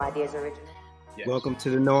Ideas Original. Yes. Welcome to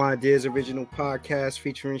the No Ideas Original podcast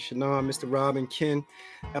featuring Shannon, Mr. Rob, and Ken,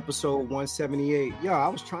 episode 178. Yo, I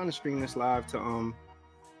was trying to stream this live to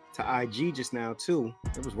IG just now too.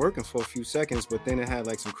 It was working for a few seconds, but then it had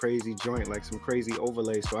like some crazy joint, like some crazy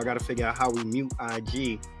overlay. So I got to figure out how we mute IG.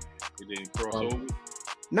 It didn't cross over?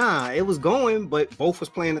 Nah, it was going, but both was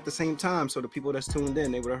playing at the same time. So the people that's tuned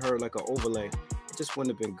in, they would have heard like an overlay. It just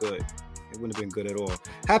wouldn't have been good. It wouldn't have been good at all.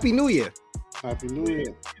 Happy New Year. Happy New Year.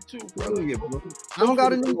 You too, brother. New Year, bro. I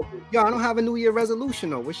don't have a New Year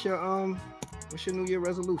resolution though. What's your New Year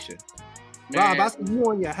resolution? Man. Rob, I see you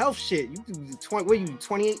on your health shit. You do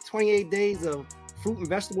 28 days of fruit and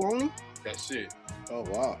vegetable only? That's it. Oh,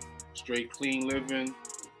 wow. Straight clean living.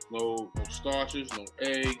 No starches, no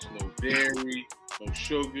eggs, no dairy, no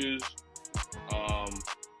sugars,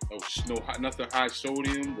 nothing high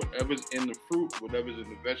sodium. Whatever's in the fruit, whatever's in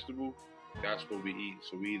the vegetable, that's what we eat.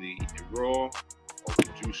 So we either eat it raw or we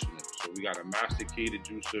juicing it. So we got a masticated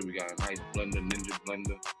juicer. We got a nice blender, Ninja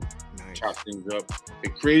blender. Nice. Chop things up. The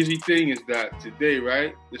crazy thing is that today,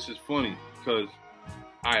 right? This is funny because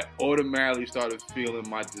I automatically started feeling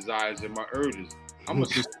my desires and my urges. I'm a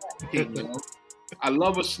snack kid, you know. I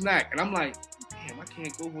love a snack, and I'm like, damn, I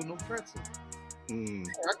can't go for no pretzel.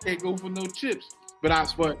 I can't go for no chips.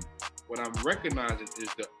 But what I'm recognizing is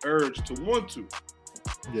the urge to want to.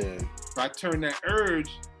 Yeah. If I turn that urge,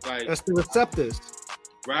 like That's the receptors.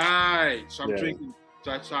 right. So I'm Yeah. drinking.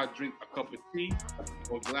 So I drink a cup of tea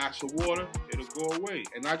or a glass of water, it'll go away.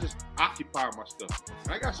 And I just occupy my stuff.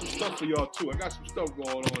 And I got some stuff for y'all too. I got some stuff going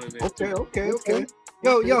on in there. Okay.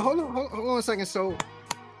 Yo, hold on a second. So,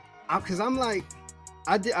 because I'm like,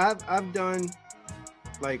 I've done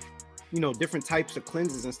like, different types of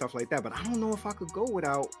cleanses and stuff like that, but I don't know if I could go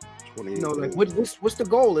without, 28 like days. what's the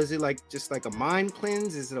goal? Is it like just like a mind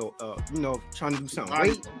cleanse? Is it trying to do something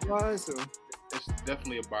weight wise? It's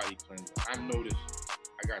definitely a body cleanser. I noticed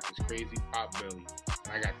I got this crazy pot belly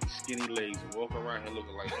and I got these skinny legs and walking around here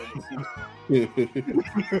looking like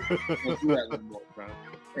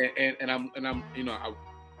and I'm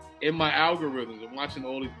in my algorithms, I'm watching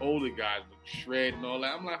all these older guys with shred and all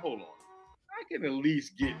that. I'm like, hold on. I can at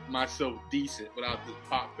least get myself decent without this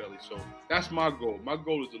pot belly. So that's my goal. My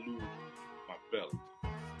goal is to lose my belly.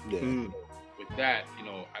 Yeah. With that, I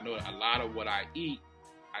know that a lot of what I eat,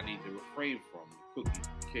 I need to refrain from. The cookies,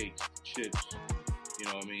 the cakes, the chips. You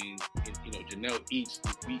know what I mean? Janelle eats,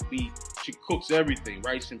 she cooks everything,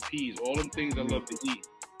 rice and peas, all them things I love to eat.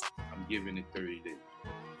 I'm giving it 30 days.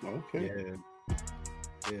 Okay.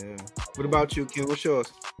 Yeah. What about you, Ken? What's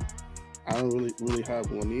yours? I don't really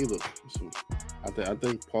have one either. So I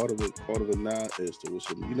think part of it now is to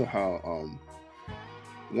listen. You know how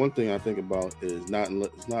one thing I think about is not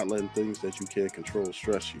letting things that you can't control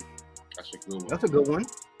stress you. That's a good one. That's a good one.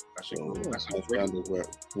 That's a good one. That's kind of where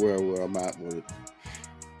I'm at with it.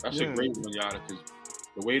 That's a great one, Yada, because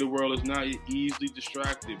the way the world is now, you're easily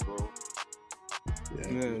distracted, bro.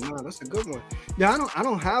 Yeah, no, that's a good one. Yeah, I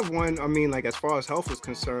don't have one. I mean, like as far as health is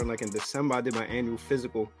concerned, like in December I did my annual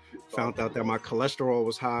physical, found out that my cholesterol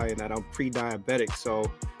was high and that I'm pre-diabetic. So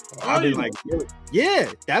I've been like, yeah,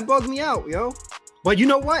 that bugged me out, yo. But you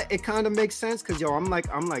know what? It kind of makes sense because I'm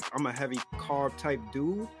a heavy carb type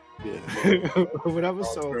dude. Yeah. Whatever.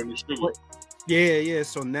 So yeah.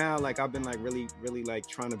 So now like I've been like really like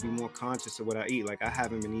trying to be more conscious of what I eat. Like I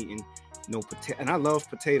haven't been eating no potato, and I love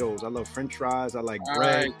potatoes. I love French fries. I like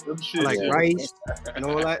bread. I like rice and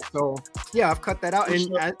all that. So yeah, I've cut that out,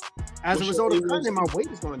 and as a result of cutting, my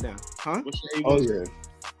weight is going down. Huh? Oh yeah.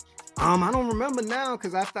 I don't remember now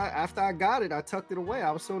because after I got it, I tucked it away.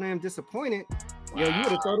 I was so damn disappointed. Yo, you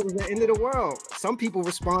would have thought it was the end of the world. Some people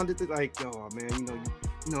responded to like, "Yo, man,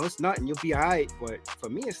 it's nothing. You'll be all right." But for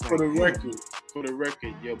me, it's like for the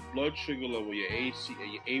record, your blood sugar level, your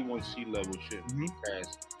A1C level should be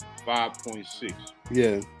past 5.6.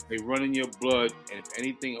 Yeah. They run in your blood, and if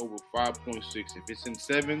anything over 5.6, if it's in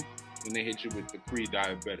 7, then they hit you with the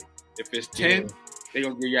pre-diabetic. If it's 10, they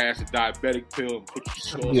gonna give your ass a diabetic pill and put you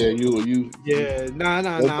slow. Yeah, you. Yeah, nah.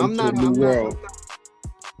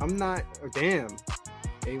 I'm not. Oh, damn.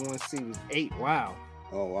 A1C was 8. Wow.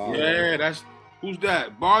 Oh wow. Yeah, who's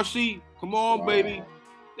that? Barcy? Come on, Wow. baby.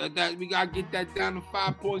 That we gotta get that down to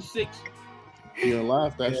 5.6. You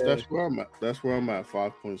laugh. That's where I'm at. That's where I'm at.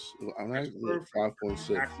 5.6. I'm at 5.6.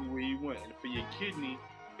 Exactly where you went. And for your kidney,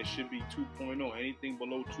 it should be 2.0. Anything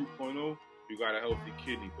below 2.0, you got a healthy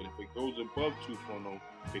kidney. But if it goes above 2.0,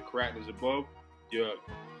 the creatinine is above, you're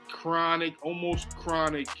almost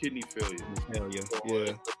chronic kidney failure. Hell yeah. So,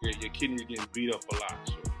 your kidneys getting beat up a lot.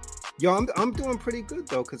 So Yo, I'm doing pretty good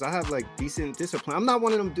though, because I have like decent discipline. I'm not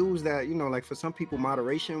one of them dudes that, you know, like for some people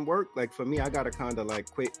moderation work. Like for me, I gotta kind of like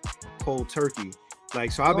quit cold turkey.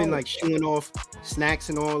 Like, so I've been like shooing off snacks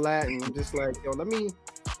and all that, and I'm just like, yo, let me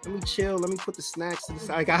chill. Let me put the snacks to the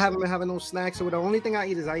side. Like, I haven't been having no snacks. So the only thing I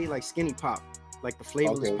eat like skinny pop, like the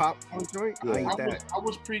flavorless pop joint. Yeah. I eat that. I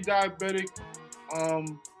was pre-diabetic.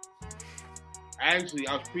 Actually,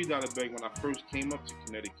 I was pre-diabetic when I first came up to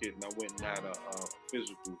Connecticut, and I went and had a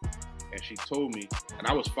physical. And she told me, and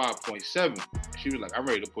I was 5.7. She was like, "I'm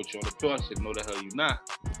ready to put you on the pill." I said, "No, the hell you not."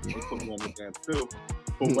 She put me on the damn pill.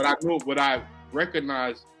 But what I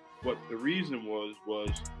recognized, what the reason was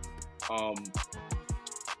those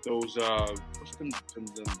what's them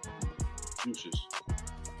juices? I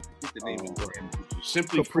think the name of them juices.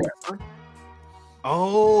 Simply Prep.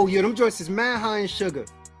 Oh, yeah, them joints is mad high in sugar.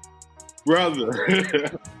 Brother,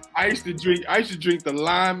 I used to drink the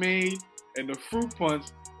limeade and the fruit punch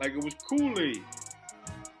like it was Kool-Aid.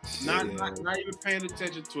 Not even paying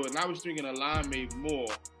attention to it. And I was drinking a limeade more,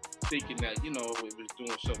 thinking that, you know, it was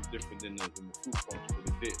doing something different than the fruit punch, but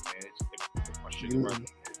it did, man. It put my sugar right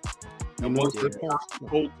back. And once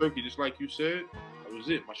cold turkey, just like you said, that was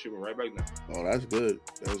it. My sugar right back now. Oh, that's good.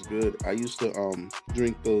 That's good. I used to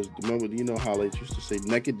drink those. Remember, you know how they used to say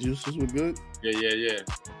naked juices were good? Yeah.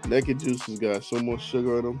 Naked juices got so much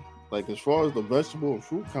sugar in them. Like, as far as the vegetable and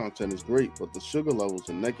fruit content is great, but the sugar levels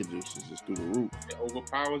in naked juices is through the roof. It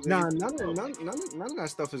overpowers. Nah, none of that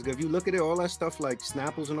stuff is good. If you look at it, all that stuff like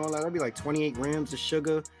Snapples and all that, that'd be like 28 grams of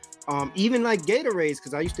sugar. Even like Gatorades,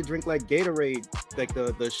 because I used to drink like Gatorade, like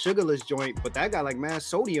the sugarless joint, but that got like mad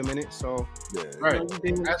sodium in it. So yeah, right.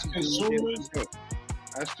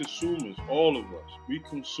 As consumers, all of us, we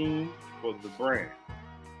consume for the brand.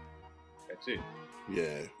 That's it.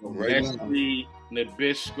 Yeah, Nestle,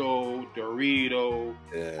 Nabisco, Dorito,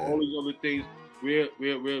 all these other things. We're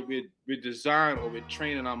designed, or we're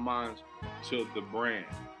training our minds to the brand.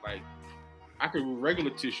 Like, I could use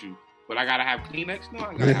regular tissue, but I gotta have Kleenex. No,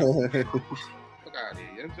 I gotta have. Look out here,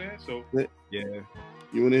 you know what I'm saying? So yeah.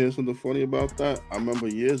 You want to hear something funny about that? I remember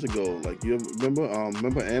years ago. Like, you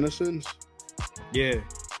remember Anderson's? Yeah.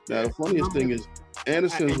 Now the funniest thing is,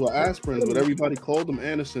 Andersons were aspirins, but everybody called them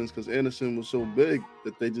Andersons because Anderson was so big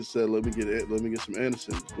that they just said, "Let me get some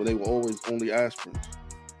Andersons," when they were always only aspirins.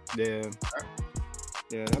 Yeah,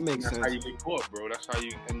 that makes sense. That's how you get caught, bro. That's how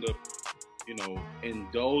you end up, you know,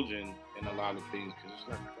 indulging in a lot of things, because it's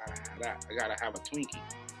like, I gotta have that. I gotta have a Twinkie.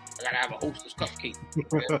 I gotta have a Hostess cupcake.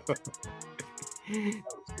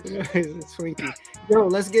 Twinkie. Yo,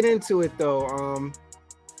 let's get into it though.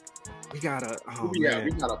 We gotta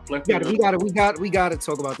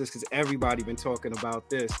talk about this because everybody been talking about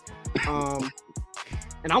this. And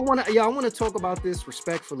I want to talk about this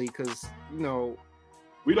respectfully, because, you know,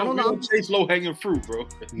 we don't chase low hanging fruit, bro.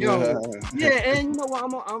 Yo, yeah, and you know what?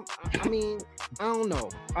 I mean, I don't know.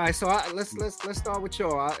 All right, so let's start with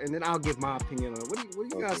y'all, and then I'll give my opinion on it. What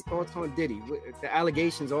do you guys' thoughts on Diddy? The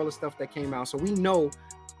allegations, all the stuff that came out. So we know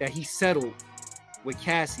that he settled with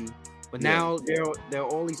Cassie. But now there are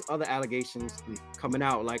all these other allegations coming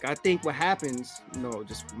out. Like, I think what happens, you know,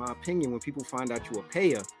 just my opinion, when people find out you a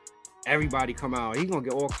payer, everybody come out. He's gonna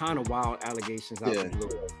get all kind of wild allegations out of the blue.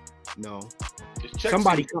 No,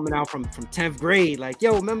 somebody coming out from 10th grade, like,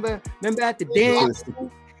 yo, remember at the dance?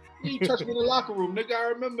 He touched me in the locker room, nigga. I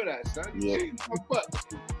remember that, son. Yeah.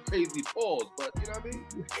 Crazy pause, but you know what I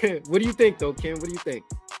mean? What do you think, though, Ken? What do you think?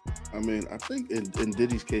 I mean, I think in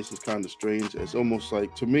Diddy's case, it's kind of strange. It's almost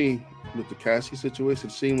like, to me, with the Cassie situation,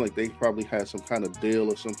 it seemed like they probably had some kind of deal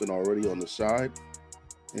or something already on the side,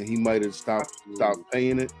 and he might have stopped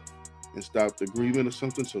paying it and stopped the agreement or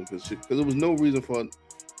something. So because there was no reason for.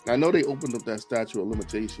 I know they opened up that statute of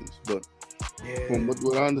limitations, but from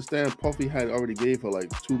what I understand, Puffy had already gave her like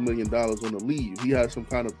 $2 million on the leave. He had some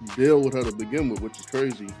kind of deal with her to begin with, which is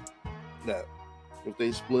crazy. That if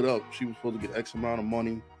they split up, she was supposed to get X amount of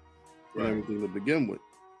money and everything to begin with.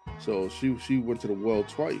 So she went to the well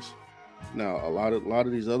twice. Now a lot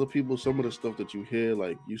of these other people, some of the stuff that you hear,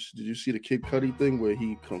 like did you see the Kid Cudi thing where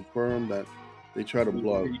he confirmed that they try to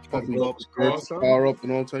blow up the car up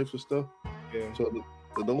and all types of stuff? Yeah. So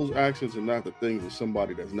those actions are not the things of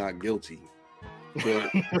somebody that's not guilty.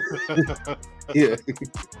 But yeah,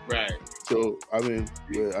 right. So I mean,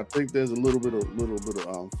 I think there's a little bit of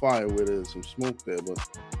fire where there's some smoke there. But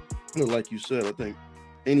like you said, I think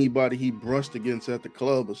anybody he brushed against at the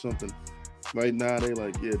club or something, right now they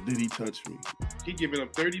like, yeah, did he touch me? He giving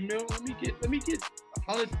up 30 mil. Let me get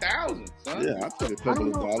 100,000, son. Yeah, I took a couple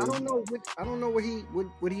of dollars. I don't know what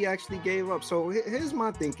he actually gave up. So here's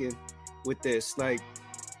my thinking with this. Like,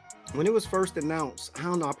 when it was first announced, I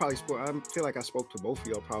don't know. I feel like I spoke to both of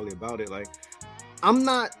y'all probably about it. Like, I'm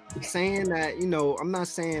not saying that, I'm not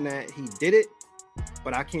saying that he did it,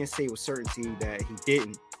 but I can't say with certainty that he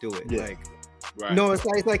didn't do it. Yeah. Like, Right. no, it's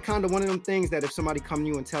like kind of one of them things that if somebody come to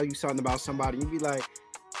you and tell you something about somebody, you'd be like,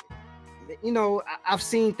 I've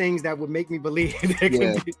seen things that would make me believe there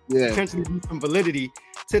could potentially be some validity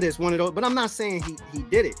to this one of those, but I'm not saying he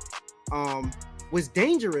did it. What's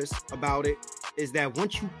dangerous about it is that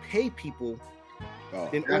once you pay people,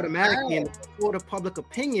 then automatically in the court of public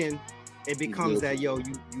opinion, it becomes that you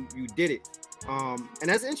did it. And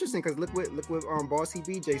that's interesting because look what Bossy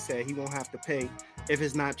BJ said, he won't have to pay if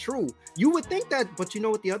it's not true. You would think that, but you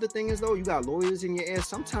know what the other thing is though? You got lawyers in your ear.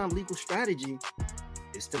 Sometimes legal strategy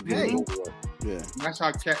is to pay. Yeah. That's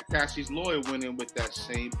how Cassie's lawyer went in with that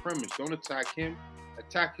same premise. Don't attack him,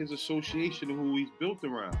 attack his association of who he's built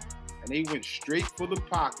around. And they went straight for the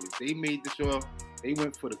pockets. They made sure they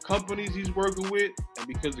went for the companies he's working with, and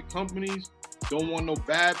because the companies don't want no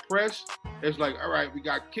bad press, it's like, all right, we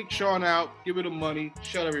got kick Sean out, give it the money,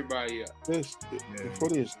 shut everybody up. The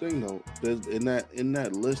funniest thing though, there's in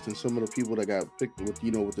that list, and some of the people that got picked with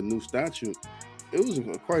with the new statute, it was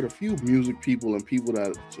quite a few music people and people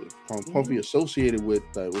that Puffy associated with.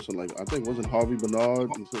 That wasn't like, I think wasn't Harvey Bernard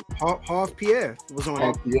and Harv Pierre was on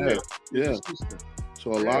Harv Pierre. Yeah.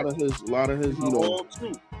 So a lot of his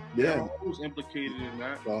too. Yeah, was implicated in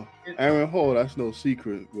that. Well, Aaron Hall, that's no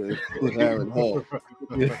secret with Aaron Hall.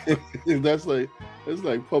 It's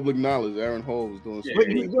like public knowledge. Aaron Hall was doing something. But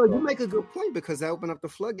you make a good point because that opened up the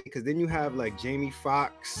floodgate. Because then you have like Jamie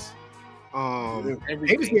Foxx.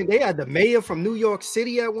 They had the mayor from New York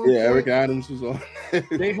City at one point. Yeah, Eric Adams was on.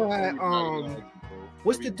 They had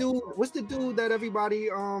what's the dude that everybody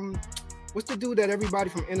from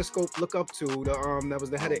Interscope look up to? That was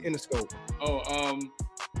the head of Interscope.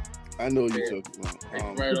 I know you're talking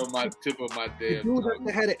about. Right on my tip of my damn. The dude that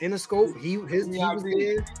the head of Interscope, he was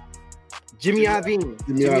there. Jimmy Iovine.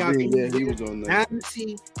 Yeah, he was on there. Now you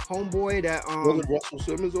see homeboy that wasn't Russell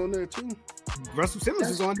Simmons on there too? Russell Simmons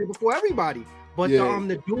was on there before everybody. But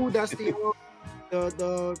the dude that's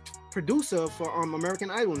the producer for American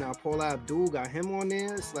Idol now, Paula Abdul, got him on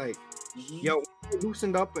there. It's like, yo,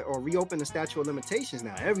 loosened up or reopened the statute of limitations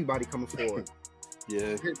now. Everybody coming forward.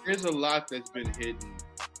 Yeah. There's a lot that's been hidden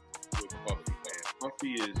with Puffy, man.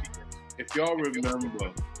 Puffy is, if y'all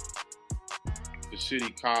remember the City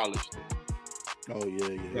College thing. Oh,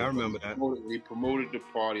 yeah. I remember that. He promoted the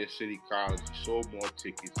party at City College. He sold more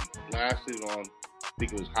tickets. He blasted on, I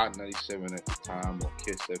think it was Hot 97 at the time, or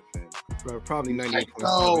Kiss FM. Probably 98.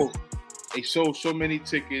 They sold so many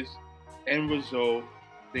tickets. End result,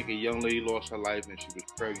 I think a young lady lost her life and she was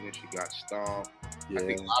pregnant. She got stomped. Yeah. I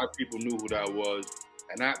think a lot of people knew who that was.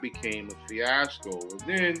 And that became a fiasco. And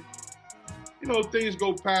then, things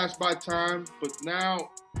go past by time. But now,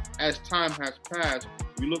 as time has passed,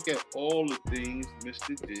 we look at all the things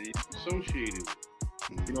Mr. Diddy is associated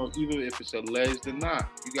with. Even if it's alleged or not.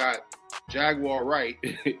 You got Jaguar Wright,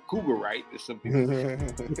 Cougar Wright, as some people say.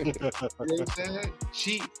 You know what I'm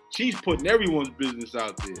saying? She's putting everyone's business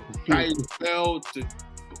out there. Titus Bell to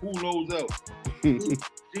who knows else.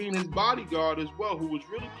 Seeing his bodyguard as well, who was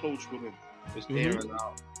really close with him, was airing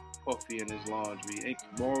out Puffy in his laundry. And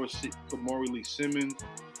Kamari Lee Simmons,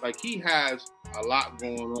 like he has a lot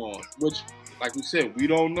going on, which, like we said, we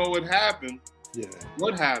don't know what happened. Yeah.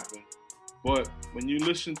 What happened? But when you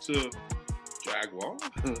listen to Jaguar,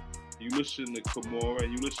 you listen to Kamora,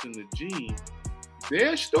 and you listen to Gene,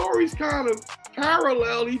 their stories kind of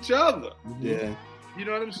parallel each other. Yeah. You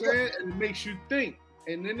know what I'm saying? And it makes you think.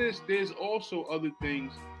 And then there's also other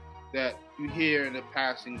things that you hear in the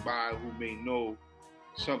passing by who may know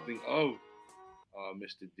something of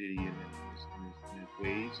Mr. Diddy and his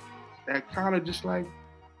ways that kind of just like,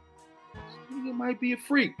 he might be a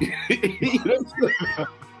freak. In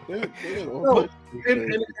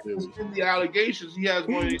the allegations, he has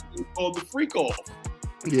one of these things called the freak off.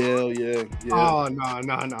 Yeah. Oh,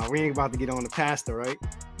 no. We ain't about to get on the pastor, right?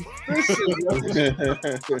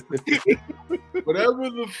 Whatever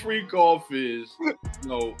the freak off is,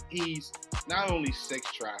 he's not only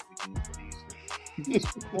sex trafficking, but he's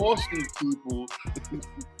forcing people,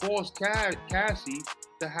 force Cassie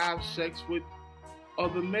to have sex with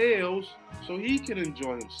other males so he can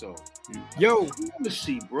enjoy himself. Yo,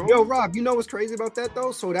 bro. Yo, Rob, you know what's crazy about that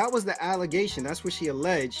though? So that was the allegation. That's what she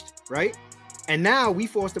alleged, right? And now we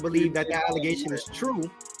forced to believe that allegation is true.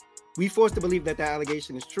 We forced to believe that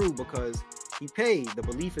allegation is true because he paid. The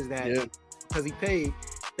belief is that because he paid,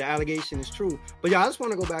 the allegation is true. But yeah, I just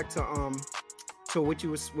want to go back to what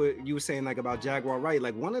you were saying like about Jaguar Wright.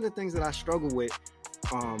 Like one of the things that I struggle with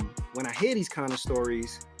when I hear these kind of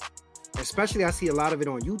stories especially I see a lot of it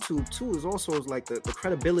on YouTube too, is also like the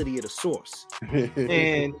credibility of the source.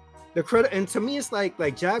 And the credit, and to me it's like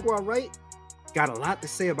Jaguar Wright got a lot to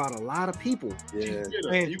say about a lot of people. Yeah.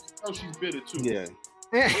 And you can tell she's bitter too. Yeah.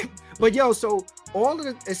 But yo, so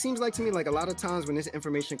it seems like to me like a lot of times when this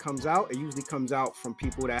information comes out, it usually comes out from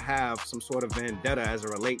people that have some sort of vendetta as it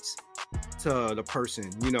relates to the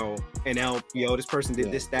person, you know, and this person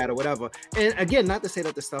did this, that, or whatever. And again, not to say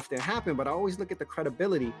that the stuff didn't happen, but I always look at the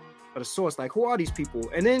credibility of the source. Like, who are these people?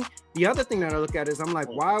 And then the other thing that I look at is I'm like,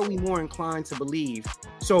 why are we more inclined to believe?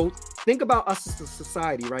 So think about us as a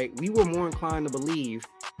society, right? We were more inclined to believe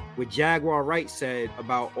what Jaguar Wright said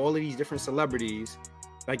about all of these different celebrities.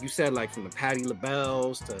 Like you said, like from the Patti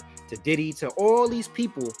LaBelle's to Diddy to all these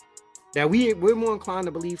people that we're more inclined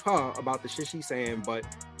to believe her about the shit she's saying, but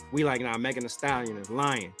we like, nah, Megan Thee Stallion is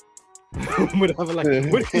lying. Whatever, like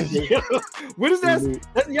what is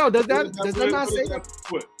that? Yo, does that not say that?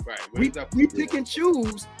 Right. We pick and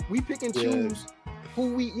choose. We pick and choose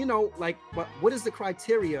who we, you know, like, but what is the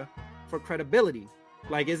criteria for credibility?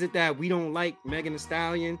 Like, is it that we don't like Megan Thee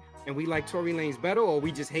Stallion and we like Tory Lanez better, or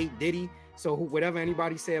we just hate Diddy? So whatever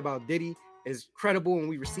anybody say about Diddy is credible and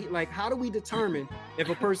we receive, like, how do we determine if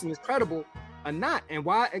a person is credible or not? And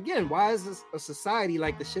why is this a society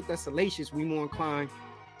like the shit that's salacious we more inclined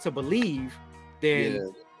to believe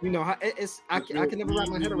than, you know, I can never wrap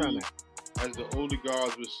my head around that. As the older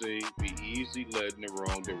guards would say, we easily led in the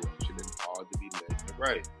wrong direction and hard to be led in the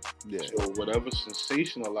right. Yeah. So whatever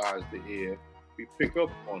sensationalized the air, we pick up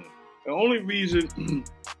on it. The only reason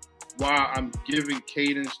why I'm giving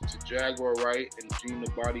cadence to Jaguar Wright and Gene the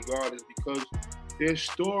Bodyguard is because their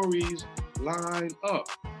stories line up.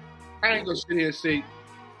 I ain't gonna sit here and say,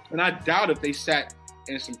 and I doubt if they sat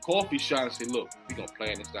in some coffee shop and say, look, we gonna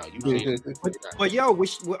plan this out. But yo,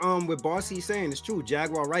 with Bossy saying it's true,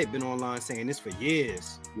 Jaguar Wright been online saying this for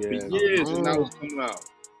years. Yeah. For years, and now it's coming out.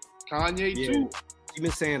 Kanye too. He's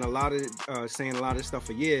been saying a lot of stuff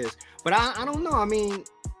for years. But I don't know. I mean,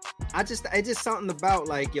 it's just something about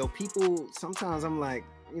like, yo, people, sometimes I'm like,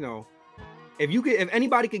 you know, if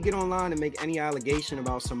anybody could get online and make any allegation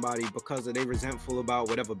about somebody because they resentful about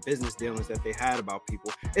whatever business dealings that they had about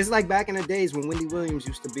people. It's like back in the days when Wendy Williams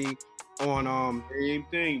used to be on same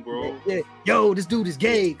thing, bro. Yeah, yo, this dude is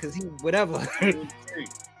gay because he whatever.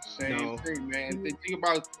 Same thing, man. They think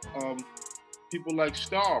about people like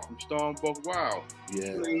Star from Star and Buck Wild.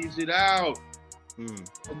 Yeah. Plays it out.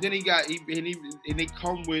 And then they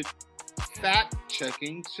come with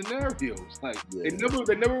fact-checking scenarios. Like they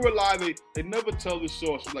never rely. They never tell the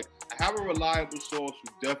source. Like, I have a reliable source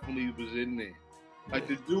who definitely was in there. Like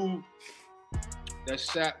the dude that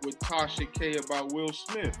sat with Tasha K about Will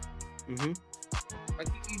Smith. Like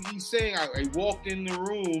he's saying, I walked in the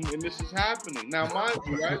room and this is happening. Now, mind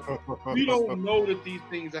you, right? We don't know that these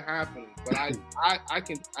things are happening, but I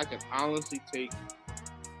can honestly take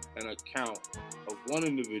an account of one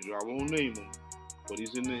individual. I won't name him, but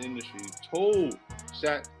he's in the industry.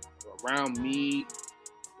 Sat around me,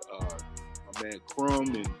 my man Crumb,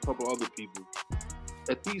 and a couple other people,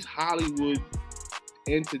 that these Hollywood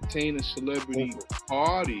entertainer celebrity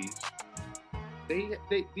parties,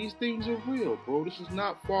 these things are real, bro. This is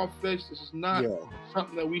not far-fetched. This is not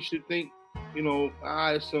something that we should think, you know,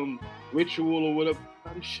 it's some ritual or whatever.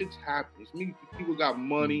 No, this shit's happening. People got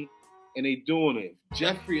money and they doing it.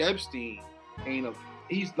 Jeffrey Epstein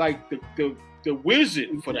he's like the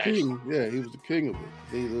wizard for that. Yeah, he was the king of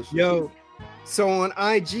it. Yo, so on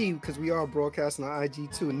IG, because we are broadcasting on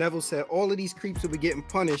IG too, Neville said all of these creeps will be getting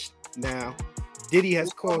punished now. Diddy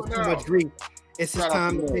has caused too much grief. It's his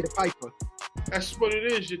time to pay the piper. That's what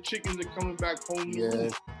it is. Your chickens are coming back home. Yeah.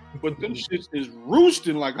 But them shits is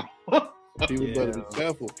roosting like a people better be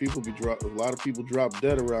careful. A lot of people drop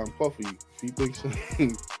dead around Puffy. He thinks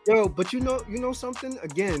Yo, but you know something?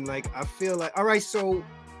 Again, like I feel like, all right, so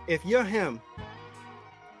if you're him,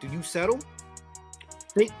 do you settle?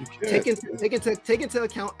 Take into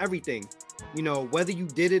account everything. You know, whether you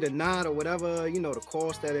did it or not, or whatever, you know, the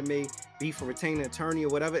cost that it may be for retaining an attorney or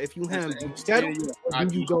whatever. If you have, you settle, or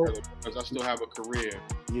do you go? Because I still have a career.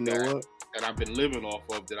 You know what? That I've been living off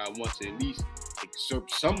of, that I want to at least exert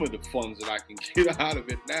some of the funds that I can get out of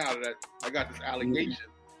it now that I got this allegation.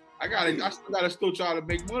 I still gotta try to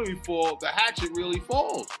make money before the hatchet really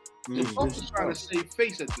falls. I'm just trying to save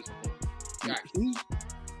face at this point.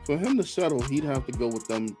 For him to settle, he'd have to go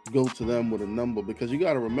to them with a number, because you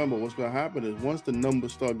got to remember what's going to happen is once the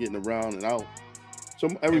numbers start getting around and out,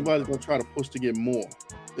 everybody's going to try to push to get more.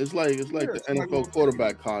 It's like the NFL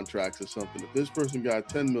quarterback contracts or something. If this person got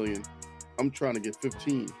 $10 million, I'm trying to get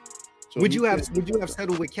 15. So would you have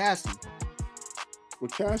settled with Cassie?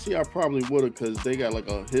 With Cassie, I probably would have because they got like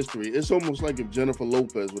a history. It's almost like if Jennifer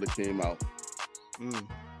Lopez would have came out.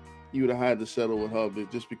 You would have had to settle with her, but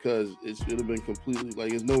just because it would have been completely like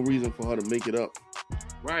there's no reason for her to make it up.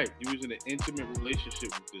 Right, he was in an intimate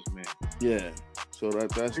relationship with this man. Yeah, so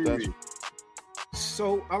that's.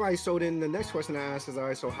 So all right, so then the next question I ask is, all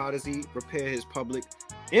right, so how does he repair his public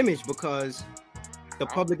image? Because the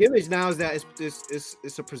public image now is that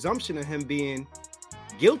it's a presumption of him being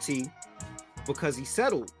guilty because he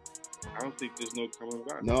settled. I don't think there's no coming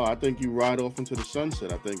back. No, I think you ride off into the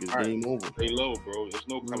sunset. I think it's game over. Stay low, bro. There's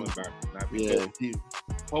no coming back. Yeah,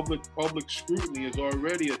 public scrutiny is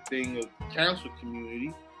already a thing of the council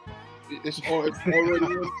community. It's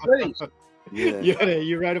already in place. Yeah,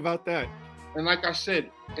 you're right about that. And like I said,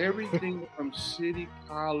 everything from City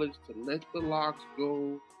College to Let the Locks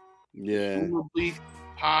Go, presumably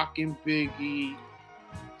Pac and Biggie,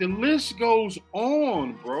 the list goes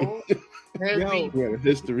on, bro.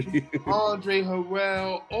 History. Andre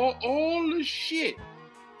Harrell, all the shit.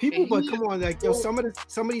 People, but come on, like some of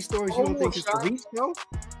these stories you don't think is the reach, though?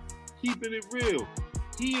 Keeping it real.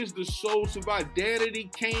 He is the sole survivor.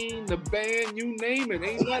 Danity Kane, the band, you name it.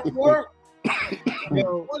 Ain't that work?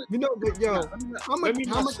 Let me not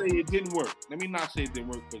say it didn't work. Let me not say it didn't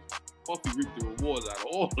work because Puffy reaped the rewards out of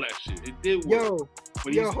all that shit. It did work.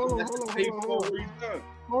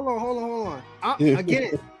 Hold on.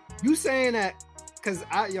 Again, you saying that because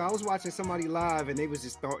I was watching somebody live and they was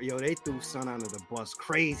just they threw Son under the bus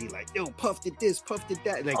crazy, like Puff did this, Puff did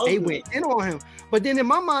that, like they went in on him. But then in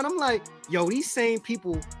my mind, I'm like, these same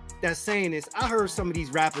people that's saying this, I heard some of these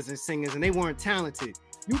rappers and singers and they weren't talented.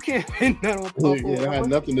 You can't pin that on Puff. It had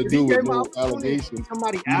nothing to do with no allegations.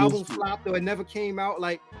 Somebody's album flopped or it never came out.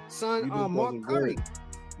 Like, son, Mark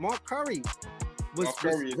Curry was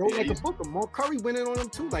wrote like a book. Mark Curry went in on him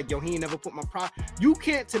too. Like, he ain't never put my you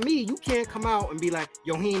can't come out and be like,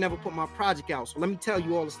 he ain't never put my project out. So let me tell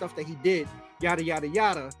you all the stuff that he did, yada yada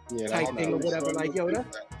yada, type thing or whatever. Like,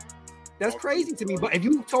 that's crazy to me. But if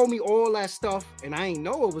you told me all that stuff and I ain't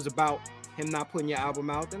know it was about him not putting your album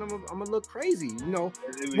out, then I'm gonna look crazy.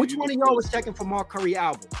 Which one of y'all was checking for Mark Curry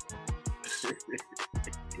album?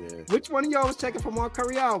 Which one of y'all was checking for Mark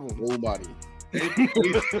Curry album? Nobody.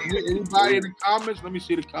 Anybody in the comments? Let me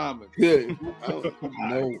see the comments. No.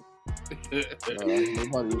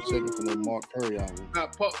 Nobody was checking for the Mark Curry album.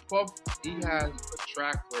 Puff, he has a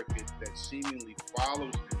track record that seemingly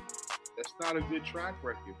follows him. That's not a good track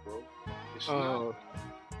record, bro. It's not.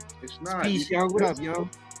 It's not. Peace, Young. What up, Young?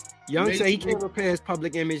 Young say he can't repair his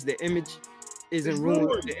public image. The image isn't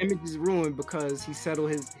ruined. The image is ruined because he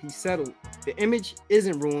settled. The image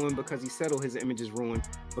isn't ruined because he settled. His image is ruined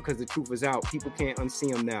because the truth is out. People can't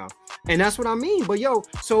unsee him now. And that's what I mean. But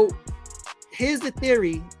so here's the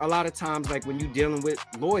theory. A lot of times, like when you're dealing with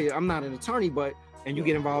lawyer, I'm not an attorney, and you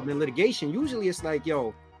get involved in litigation, usually it's like,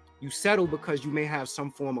 you settle because you may have some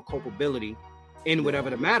form of culpability in whatever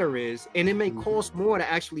the matter is. And it may cost more to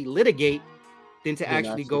actually litigate than to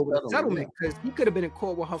actually go with a settlement, because he could have been in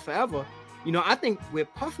court with her forever. I think where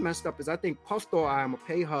Puff messed up is I think Puff thought I'm gonna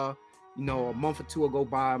pay her, a month or two will go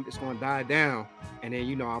by, it's gonna die down, and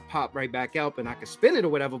then I'll pop right back up and I can spin it or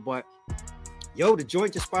whatever. But the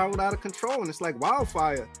joint just spiraled out of control and it's like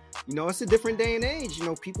wildfire. It's a different day and age.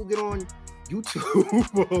 People get on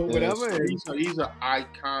YouTube or whatever. He's an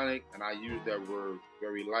iconic, and I use that word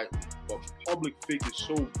very lightly, but public figure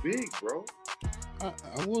so big, bro.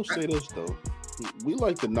 I will say this though. We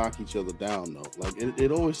like to knock each other down though. Like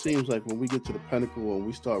it always seems like when we get to the pinnacle and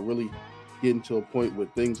we start really getting to a point where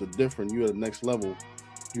things are different, you're at the next level,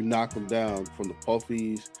 you knock them down, from the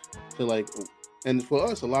Puffies to and for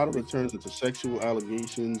us, a lot of it turns into sexual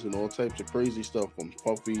allegations and all types of crazy stuff from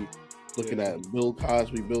Puffy, looking at Bill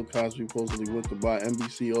Cosby. Bill Cosby supposedly went to buy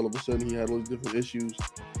NBC. All of a sudden, he had all these different issues.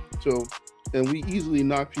 So, and we easily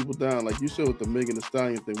knock people down. Like you said with the Megan Thee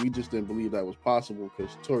Stallion thing, we just didn't believe that was possible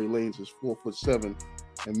because Tory Lanez is 4'7",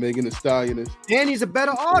 and Megan Thee Stallion is. And he's a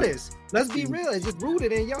better artist. Let's be real. It's just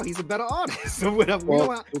rooted in he's a better artist. So whatever.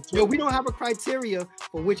 We don't have a criteria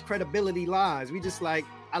for which credibility lies. We just like,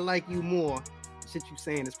 I like you more. Shit you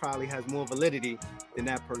saying is probably has more validity than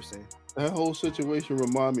that person. That whole situation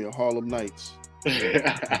remind me of Harlem Nights. He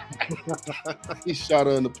shot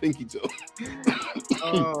her in the pinky toe.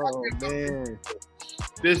 Oh man.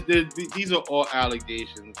 These are all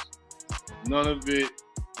allegations. None of it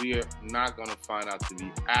we are not going to find out to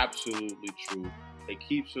be absolutely true. It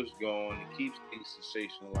keeps us going. It keeps things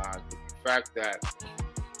sensationalized. But the fact that,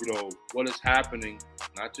 what is happening,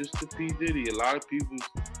 not just to P. Diddy, a lot of people's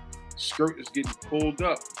skirt is getting pulled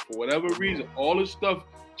up for whatever reason. All this stuff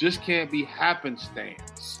just can't be happenstance.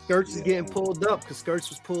 Skirts is getting pulled up because Skirts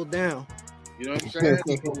was pulled down. You know what I'm saying?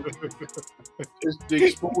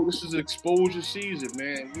 This is exposure season,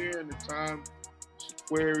 man. We're in the time,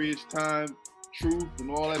 Aquarius time, truth,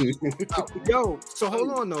 and all that. Yo, so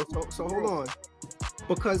hold on though. So hold on,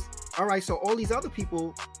 because all right, so all these other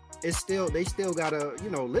people, they still gotta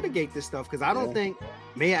litigate this stuff, because I don't think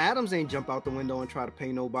Maya Adams ain't jump out the window and try to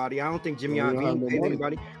pay nobody. I don't think Jimmy Iovine paid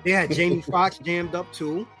anybody. They had Jamie Foxx jammed up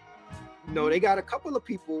too. They got a couple of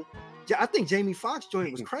people. I think Jamie Foxx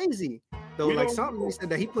joint was crazy though. Like something he said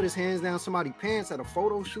that he put his hands down somebody's pants at a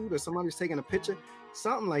photo shoot, or somebody was taking a picture,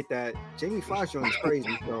 something like that. Jamie Foxx joint was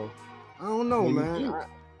crazy. So I don't know, man.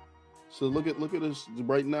 So look at us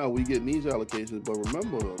right now. We getting these allocations, but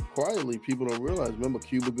remember, quietly, people don't realize. Remember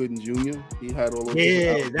Cuba Gooding Jr. He had all those.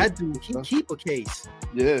 Yeah, that dude. He keep a case.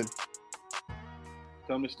 Yeah.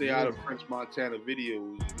 Tell him to stay out of French Montana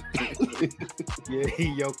videos.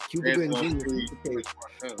 Yo, Cuba Gooding Jr.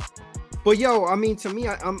 But yo, I mean, to me,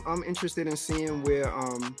 I'm interested in seeing where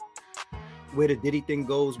the Diddy thing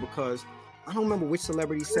goes, because I don't remember which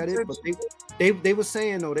celebrity said it, but they were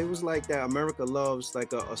saying though, they was like that America loves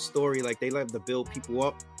like a story, like they love to build people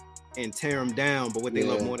up and tear them down, but what they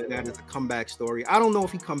love more than that is a comeback story. I don't know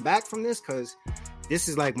if he come back from this, because this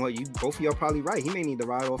is like what both of y'all probably right. He may need to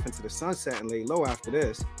ride off into the sunset and lay low after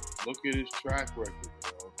this. Look at his track record,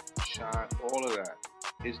 bro. Shine, all of that.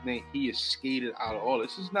 His name, he is skated out of all.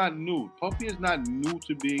 This is not new. Puffy is not new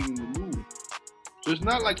to being in the news. So it's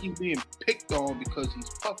not like he's being picked on because he's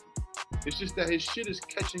Puffy. It's just that his shit is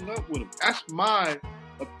catching up with him. That's my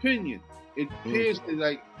opinion. It appears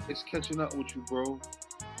like it's catching up with you, bro,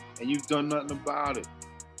 and you've done nothing about it.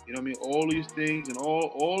 You know what I mean? All these things and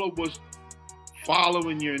all of what's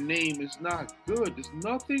following your name is not good. There's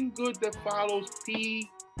nothing good that follows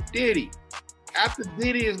P. Diddy. After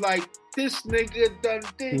Diddy is like, this nigga done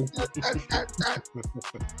did.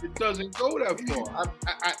 It doesn't go that far.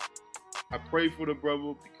 I pray for the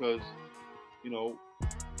brother, because, I ain't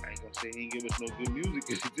gonna say he ain't give us no good music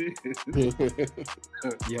because he did.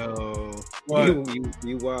 Yo,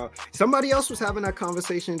 you wow. Somebody else was having that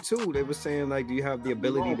conversation too. They were saying like, do you have the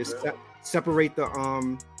ability to separate the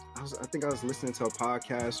I think I was listening to a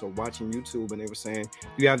podcast or watching YouTube, and they were saying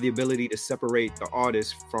you have the ability to separate the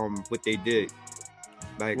artist from what they did.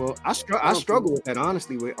 Like, well, I struggle with that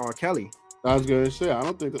honestly with R. Kelly. I was gonna say, I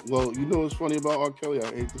don't think that. Well, you know what's funny about R. Kelly?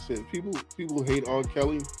 I hate to say it. People hate R.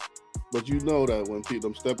 Kelly, but you know that when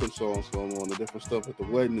them stepping songs come on, the different stuff at the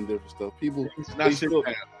wedding and different stuff, people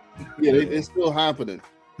it's still happening.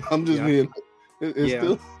 I'm just being. It's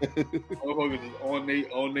still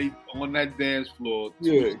on that dance floor,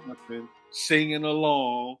 singing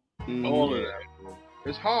along, all of that. Bro.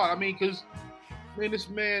 It's hard. I mean, because this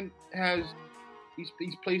man he's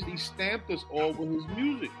stamped us all with his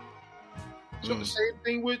music. So the same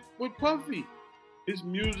thing with Puffy. His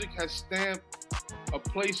music has stamped a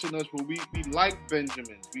place in us where we like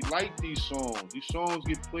Benjamins. We like these songs. These songs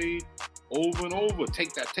get played over and over.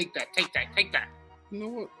 Take that, take that, take that, take that. You know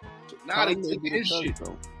what? Now they take his shit.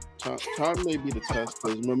 Time may be the test,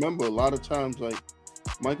 because remember, a lot of times, like,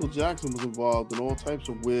 Michael Jackson was involved in all types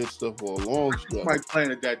of weird stuff for a long time. Somebody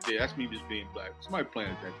playing it that day. That's me just being black. Somebody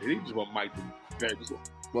playing it that day. They just want Mike to drag this.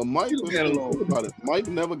 But Mike was still about it. Mike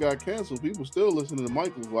never got canceled. People still listening to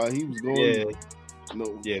Michael while he was going.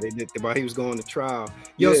 They did while he was going to trial.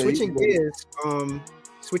 Yo, switching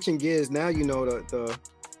gears. Now you know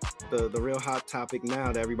the real hot topic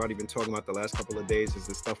now that everybody been talking about the last couple of days is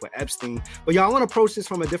the stuff with Epstein. But y'all, I want to approach this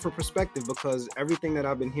from a different perspective, because everything that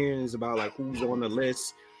I've been hearing is about like who's on the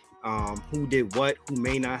list, who did what, who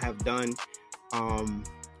may not have done,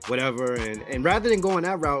 whatever. And rather than going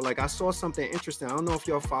that route, like I saw something interesting. I don't know if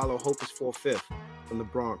y'all follow Hocus 4/5 from the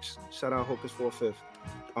Bronx. Shout out Hocus 4/5.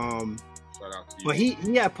 Shout out to you. But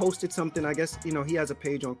he had posted something. I guess he has a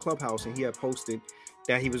page on Clubhouse, and he had posted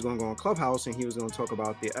that he was going to go on Clubhouse and he was going to talk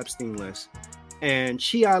about the Epstein list. And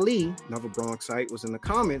Chi Ali, another Bronxite, was in the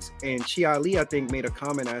comments, and Chi Ali, I think, made a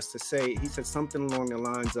comment as to say, he said something along the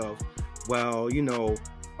lines of, well,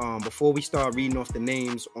 before we start reading off the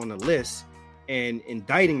names on the list and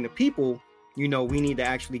indicting the people, we need to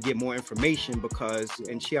actually get more information, because,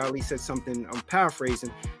 and Chi Ali said something, I'm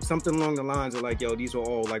paraphrasing, something along the lines of like, yo, these are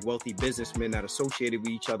all like wealthy businessmen that associated with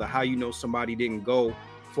each other. How somebody didn't go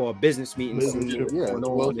for a business meeting,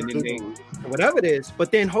 whatever it is.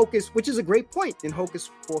 But then Hocus, which is a great point, then Hocus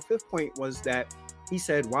 4/5 point was that he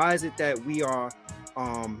said, why is it that we are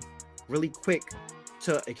really quick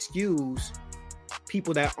to excuse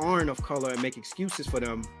people that aren't of color and make excuses for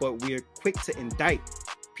them, but we're quick to indict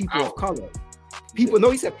people of color? He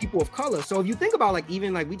said people of color. So if you think about, like,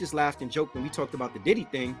 even like we just laughed and joked when we talked about the Diddy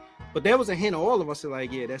thing, but there was a hint of all of us are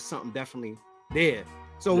like, yeah, there's something definitely there.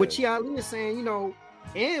 So what Chi Ali is saying, you know,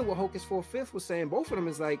 and what Hocus for Fifth was saying, both of them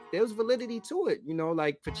is like there's validity to it, you know,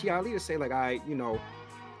 like for Chi Ali to say like, you know,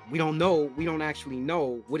 we don't actually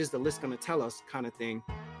know what is the list going to tell us, kind of thing.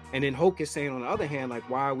 And then Hocus saying on the other hand, like,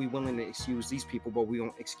 why are we willing to excuse these people, but we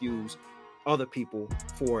don't excuse other people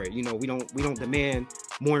for it? You know, we don't demand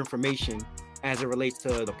more information as it relates to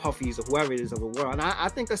the Puffies or whoever it is of the world. And I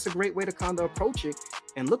think that's a great way to kind of approach it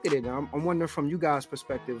and look at it. I'm wondering from you guys'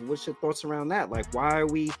 perspective, what's your thoughts around that? Like, why are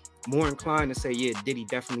we more inclined to say, yeah, Diddy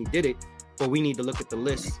definitely did it, but we need to look at the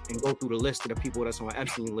list and go through the list of the people that's on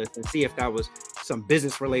Epstein list and see if that was some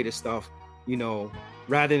business related stuff, you know,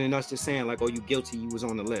 rather than us just saying like, oh, you guilty, you was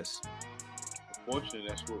on the list. Unfortunately,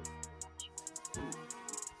 that's what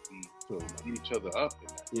we beat each other up in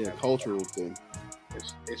that. Yeah, cultural thing.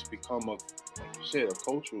 It's become like you said, a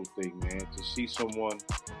cultural thing, man. To see someone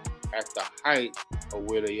at the height of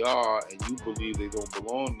where they are and you believe they don't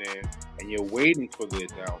belong there, and you're waiting for their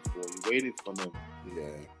downfall. You're waiting for them,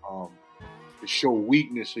 to show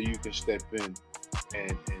weakness so you can step in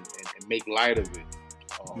and make light of it.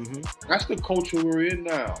 That's the culture we're in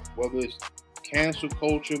now. Whether it's cancel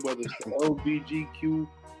culture, whether it's the LGBTQ,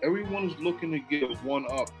 everyone is looking to get one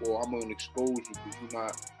up, or I'm gonna expose you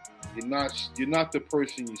because you're not the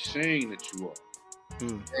person you're saying that you are.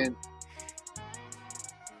 And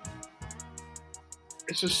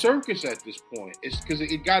it's a circus at this point. It's because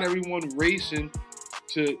it got everyone racing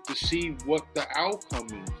to see what the outcome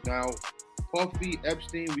is. Now, Puffy,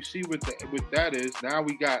 Epstein, we see what that is. Now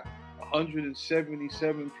we got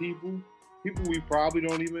 177 people we probably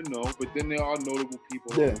don't even know, but then there are notable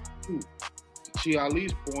people. Yeah. To Chi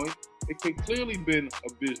Ali's point, it could clearly been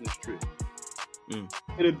a business trip.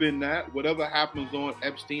 Could have been that. Whatever happens on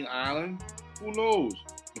Epstein Island, who knows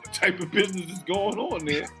what type of business is going on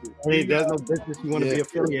there. I mean, there's no business you want to be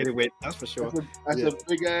affiliated with, that's for sure. That's a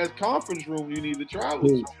big ass conference room you need to travel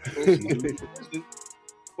to.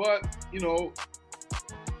 But, you know,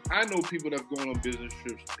 I know people that have gone on business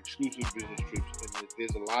trips, exclusive business trips, and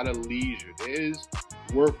there's a lot of leisure. There is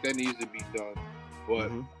work that needs to be done,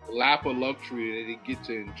 but the lap of luxury that they get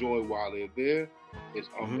to enjoy while they're there is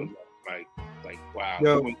unbelievable. Like wow.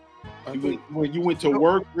 Yo, when you went to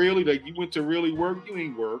work, really? Like you went to really work? You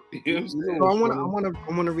ain't work. You know what I'm saying? So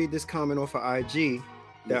I want to read this comment off of IG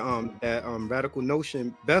that Radical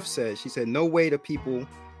Notion Beth said. She said, "No way the people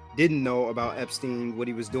didn't know about Epstein, what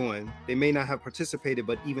he was doing. They may not have participated,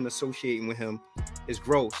 but even associating with him is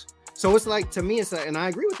gross." So it's like, to me, it's like, and I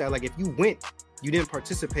agree with that. Like if you went, you didn't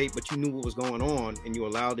participate, but you knew what was going on and you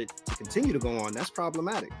allowed it to continue to go on, that's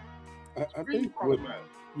problematic. I think problematic.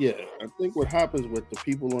 I think what happens with the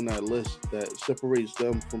people on that list that separates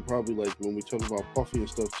them from probably like when we talk about Puffy and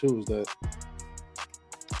stuff too is that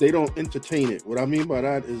they don't entertain it. What I mean by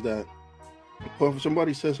that is that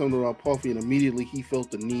somebody said something about Puffy and immediately he felt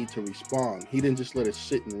the need to respond. He didn't just let it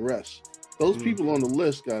sit and rest. Those people on the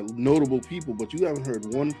list got notable people, but you haven't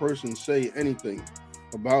heard one person say anything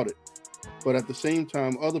about it. But at the same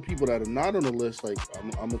time, other people that are not on the list, like I'm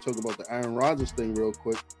going to talk about the Aaron Rodgers thing real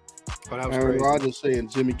quick. Aaron Rodgers saying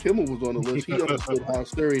Jimmy Kimmel was on the list. He understood how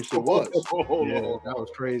serious it was. That was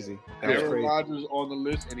crazy. Aaron Rodgers on the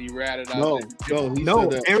list, and he ratted out. No.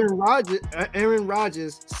 Aaron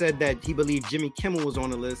Rodgers said that he believed Jimmy Kimmel was on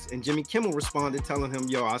the list, and Jimmy Kimmel responded, telling him,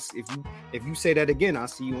 "Yo, if you say that again, I'll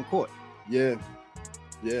see you in court." Yeah.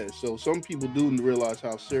 So some people do realize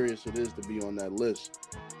how serious it is to be on that list,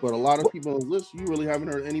 but a lot of people on the list, you really haven't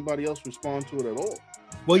heard anybody else respond to it at all.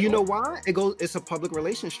 Well, you know why? It's a public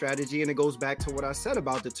relations strategy, and it goes back to what I said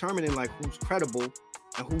about determining like who's credible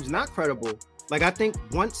and who's not credible. Like I think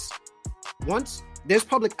once there's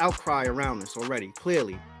public outcry around this already,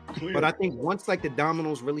 clearly. But I think once like the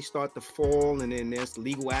dominoes really start to fall, and then there's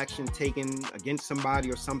legal action taken against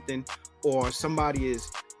somebody or something, or somebody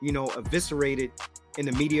is, you know, eviscerated in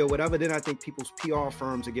the media or whatever, then I think people's PR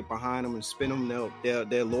firms will get behind them and spin them.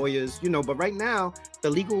 Their lawyers, you know. But right now, the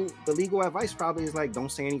legal advice probably is like, don't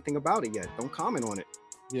say anything about it yet. Don't comment on it.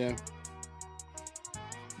 Yeah.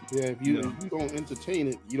 If you don't entertain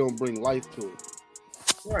it, you don't bring life to it.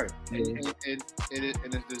 Right. And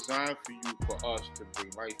it's designed for us to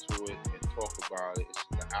bring light to it and talk about it. It's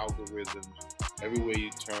the algorithms. Everywhere you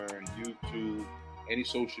turn, YouTube, any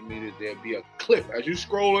social media, there'll be a clip. As you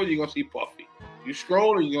scroll, you're gonna see Puffy. You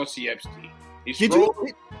scroll, you're gonna see Epstein.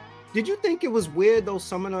 Did you think it was weird though?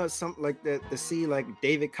 Something like that to see like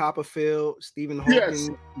David Copperfield, Stephen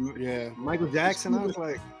Hawking, Michael Jackson. I was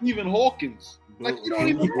like, Stephen Hawkins. Like you don't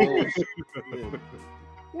even know.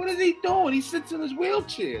 What is he doing? He sits in his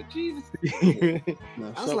wheelchair. Jesus. I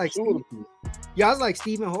was like,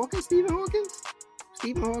 Stephen Hawkins.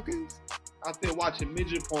 Out there watching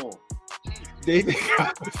midget porn. Jesus. David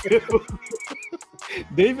Copperfield,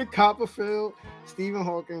 David Copperfield, Stephen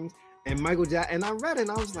Hawking, and Michael Jackson. And I read it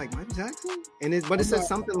and I was like, Michael Jackson? But it said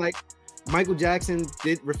something like Michael Jackson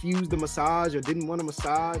did refuse the massage or didn't want a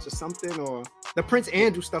massage or something, or the Prince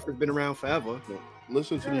Andrew stuff has been around forever.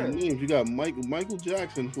 Listen to these names. You got Michael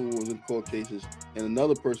Jackson, who was in court cases, and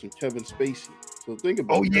another person, Kevin Spacey. So think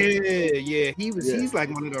about yeah. He's like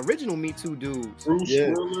one of the original Me Too dudes. Bruce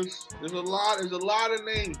Willis. There's a lot of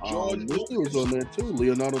names. George Lucas was on there too.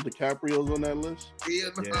 Leonardo DiCaprio's on that list.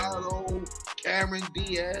 Leonardo, Cameron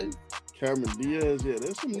Diaz. Yeah,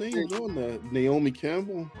 there's some names on there. Naomi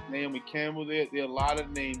Campbell. There are a lot of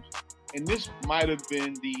names. And this might have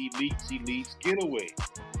been the elite's getaway.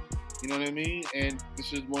 You know what I mean? And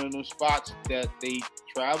this is one of those spots that they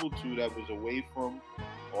traveled to that was away from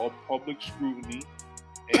all public scrutiny.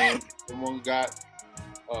 And someone got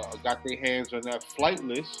their hands on that flight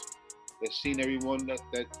list that's seen everyone that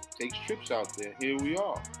takes trips out there. Here we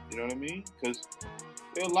are. You know what I mean? Because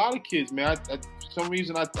there are a lot of kids, man. For some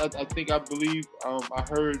reason, I believe I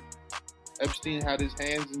heard Epstein had his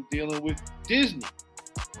hands in dealing with Disney.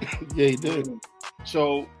 Yeah, he did.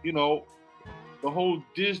 So, you know, the whole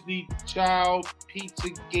Disney Child,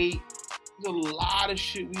 Pizzagate, there's a lot of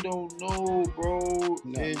shit we don't know, bro.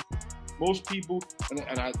 No. And most people,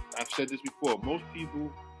 and I've said this before, most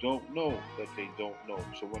people don't know that they don't know.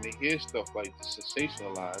 So when they hear stuff like this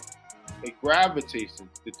sensationalized, they gravitate to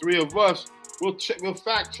the three of us. We'll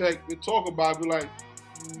fact check, we'll talk about it, we're like,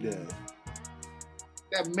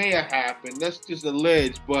 that may have happened. That's just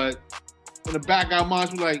alleged, but in the back of our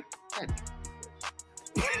minds, we're like, I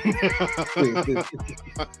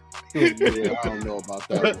don't know about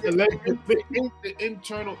that. The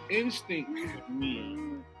internal instinct of me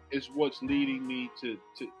is what's leading me to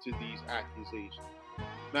these accusations.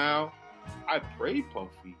 Now, I pray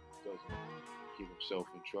Puffy doesn't get himself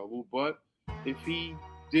in trouble, but if he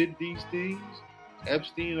did these things,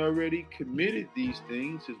 Epstein already committed these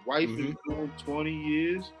things. His wife is doing 20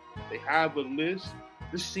 years. They have a list.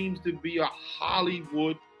 This seems to be a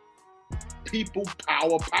Hollywood people,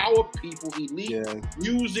 power people, elite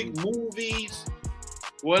music, movies,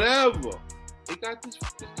 whatever. They got this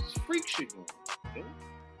freak shit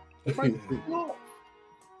going.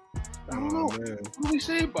 I don't know. Man. What do we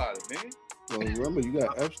say about it, man? Well, remember, you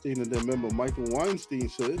got Epstein and then remember Michael Weinstein,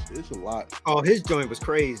 so it's a lot. Oh, his joint was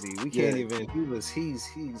crazy. We can't even.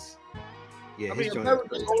 He's. I mean,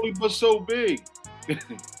 America's only but so big.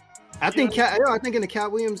 I think in the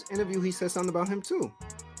Cat Williams interview, he said something about him too.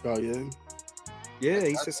 Oh yeah. Yeah,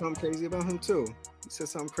 he said something crazy about him too. So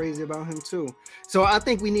I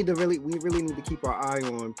think we really need to keep our eye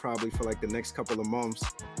on probably for like the next couple of months,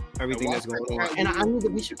 everything that's going on. And I knew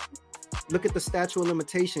that we should look at the statute of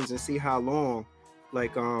limitations and see how long,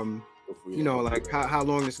 like like how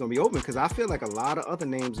long it's gonna be open. Because I feel like a lot of other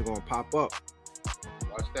names are gonna pop up.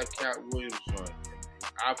 Watch that Cat Williams joint.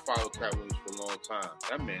 I followed Cat Williams for a long time.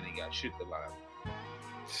 That man ain't got shit to lie.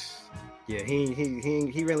 Yeah,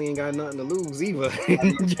 he really ain't got nothing to lose either.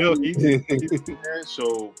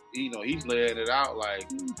 So he's laying it out like,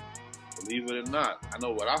 believe it or not, I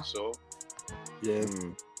know what I saw. Yeah.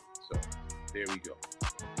 So there we go.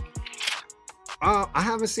 I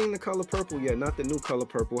haven't seen The Color Purple yet, not the new Color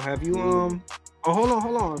Purple. Have you? Oh, hold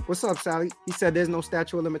on. What's up, Sally? He said there's no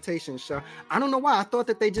statute of limitations. I don't know why. I thought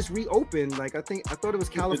that they just reopened. Like I thought it was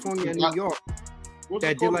California and New York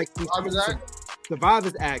that did like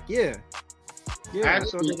Survivors Act. Yeah.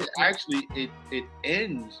 Actually, it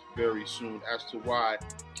ends very soon as to why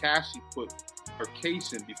Cassie put her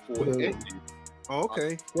case in before it ended. Oh,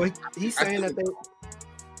 okay. Well, he's saying that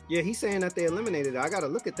he's saying that they eliminated it. I got to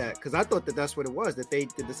look at that because I thought that that's what it was, that they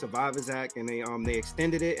did the Survivors Act and they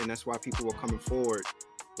extended it, and that's why people were coming forward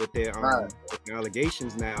with their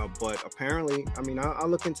allegations now. But apparently, I mean, I'll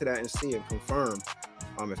look into that and see and confirm.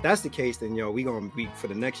 If that's the case, then we gonna be for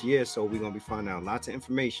the next year, so we're gonna be finding out lots of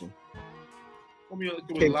information. We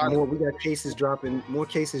got cases dropping, more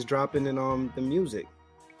cases dropping in the music.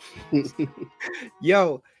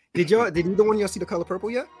 Yo, did either one of y'all see The Color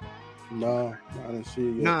Purple yet? No, I didn't see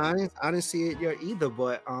it yet. Nah, I didn't see it yet either.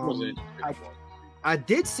 But I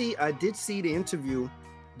did see the interview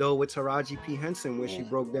though with Taraji P. Henson where she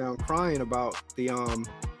broke down crying about the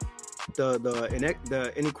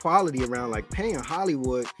inequality around like paying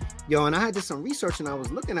Hollywood. And I had did some research and I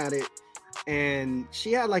was looking at it. And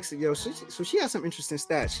she had like, so she had some interesting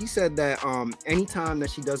stats. She said that anytime that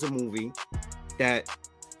she does a movie, that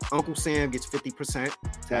Uncle Sam gets 50%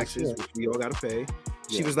 taxes, which we all gotta pay.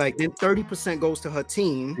 She was like, then 30% goes to her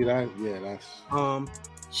team.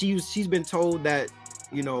 She's been told that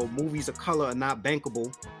movies of color are not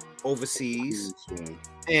bankable overseas.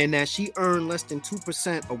 and that she earned less than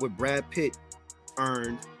 2% of what Brad Pitt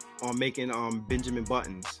earned on making Benjamin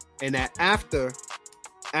Buttons, and that after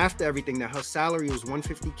everything, that her salary was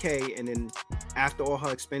 $150K, and then after all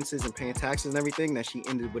her expenses and paying taxes and everything, that she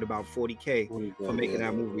ended with about $40K for making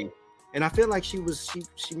that movie. And I feel like she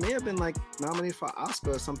may have been like nominated for an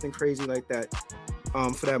Oscar or something crazy like that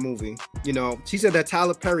for that movie. You know, she said that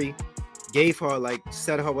Tyler Perry gave her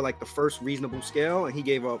set her with like the first reasonable scale, and he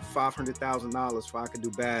gave her $500,000 for I Could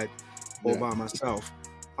Do Bad all by myself.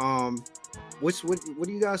 What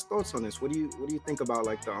are you guys' thoughts on this? What do you think about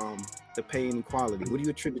like the pay inequality? What do you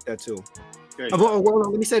attribute that to? Well,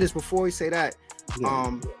 let me say this before we say that.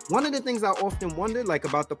 One of the things I often wondered, like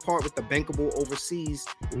about the part with the bankable overseas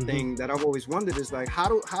thing, that I've always wondered is like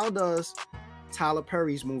how does Tyler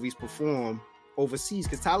Perry's movies perform overseas?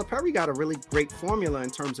 Because Tyler Perry got a really great formula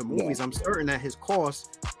in terms of movies. I'm certain that his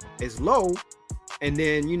cost is low, and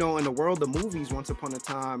then in the world of movies, once upon a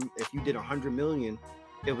time, if you did 100 million,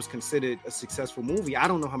 it was considered a successful movie. I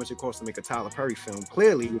don't know how much it costs to make a Tyler Perry film,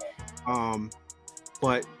 clearly.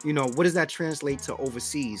 But what does that translate to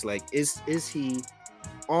overseas? Like,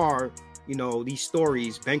 are these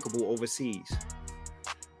stories bankable overseas?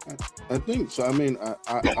 I think so. I mean,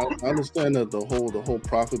 I understand that the whole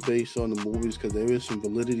profit base on the movies, because there is some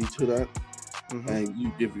validity to that.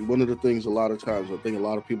 And one of the things a lot of times, I think a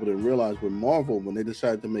lot of people didn't realize with Marvel, when they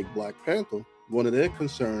decided to make Black Panther, one of their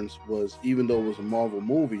concerns was, even though it was a Marvel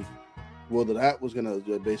movie, whether that was going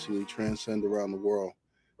to basically transcend around the world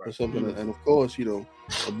or something. And of course,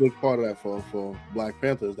 a big part of that for Black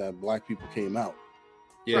Panther is that Black people came out.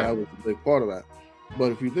 Yeah, so that was a big part of that.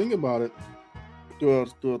 But if you think about it,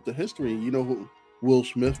 throughout the history, who Will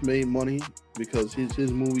Smith made money because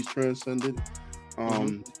his movies transcended.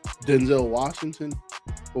 Denzel Washington.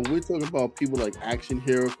 But we're talking about people like action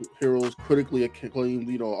heroes, critically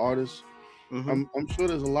acclaimed, artists. I'm sure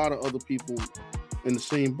there's a lot of other people in the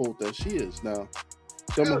same boat that she is. Now,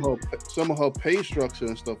 some of her pay structure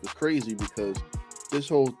and stuff is crazy, because this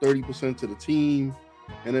whole 30% to the team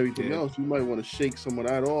and everything else, you might want to shake some of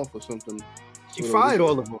that off or something. She fired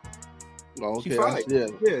all of them. Oh, okay,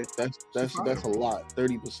 that's a lot.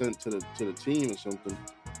 30% to the team or something.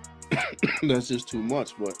 That's just too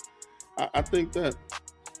much. But I think that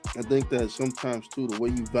sometimes too, the way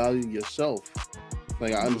you value yourself,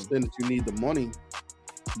 like I understand that you need the money,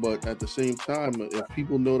 but at the same time, if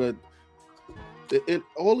people know that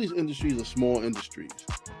all these industries are small industries,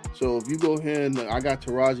 so if you go here and I got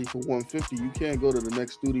Taraji for $150, you can't go to the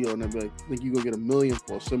next studio and be like, think you're gonna get $1 million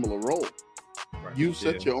for a similar role. Right. You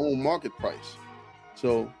set your own market price.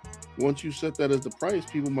 So once you set that as the price,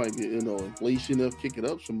 people might get, inflation will kick it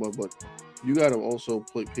up somewhat, but you got to also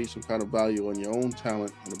pay some kind of value on your own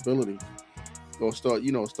talent and ability, or start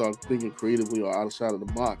thinking creatively or outside of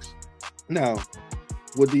the box. Now,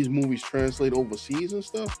 would these movies translate overseas and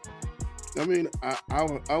stuff? I mean,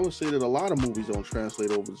 I would say that a lot of movies don't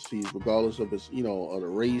translate overseas, regardless of its, of the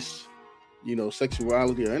race,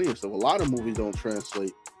 sexuality or any of stuff. A lot of movies don't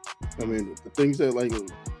translate. I mean, the things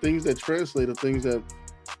that translate are things that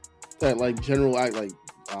like general act, like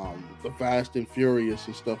The Fast and Furious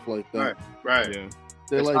and stuff like that. Right. Yeah.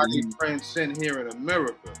 They're like, how they transcend here in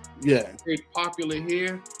America. Yeah. They're popular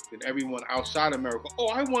here, then everyone outside America, oh,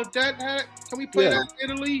 I want that. Can we play that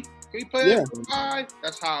in Italy? Can we play that in Dubai?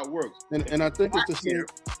 That's how it works. And I think it's the same.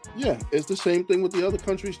 Yeah, it's the same thing with the other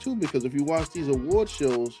countries too, because if you watch these award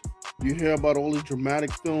shows, you hear about all these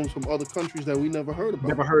dramatic films from other countries that we never heard about.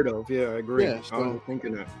 Never heard of. Yeah, I agree. Yeah, I was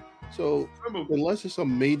thinking that. So unless it's a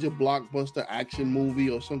major blockbuster action movie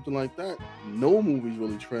or something like that, no movies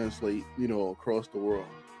really translate, across the world.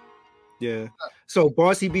 Yeah. So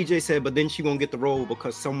Bossy BJ said, but then she won't get the role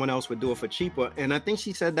because someone else would do it for cheaper. And I think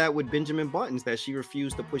she said that with Benjamin Buttons, that she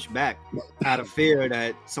refused to push back out of fear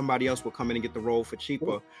that somebody else will come in and get the role for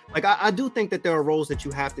cheaper. Like, I do think that there are roles that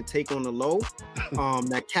you have to take on the low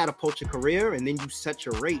that catapult your career, and then you set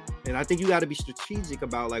your rate. And I think you got to be strategic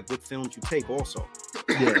about like what films you take also.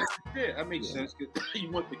 Yeah, that makes sense.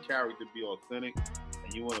 You want the character to be authentic,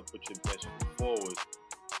 and you want to put your best foot forward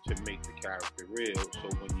to make the character real. So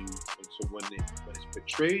when it's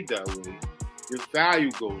portrayed that way, your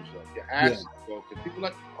value goes up, your assets go up. Because people are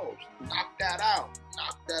like, oh, knock that out.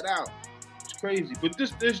 It's crazy. But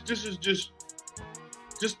this is just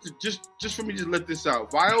for me to let this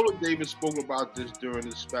out. Viola Davis spoke about this during the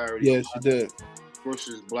disparity. Yes, she did.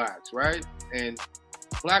 Versus blacks, right? And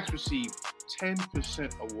blacks receive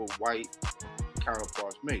 10% of what white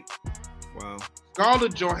counterparts make. Wow.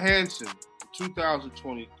 Scarlett Johansson,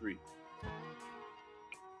 2023,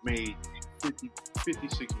 made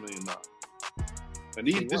 $56 million. And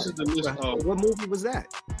this is the list of... What movie was that?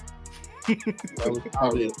 That was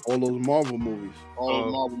probably all those Marvel movies. All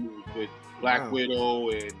the Marvel movies with Black Widow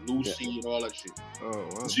and Lucy and all that shit. Oh,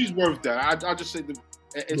 wow. She's worth that. I'll just say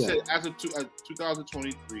it said as of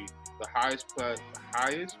 2023, the highest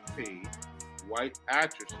paid white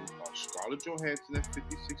actresses are Scarlett Johansson at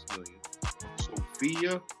 $56 million,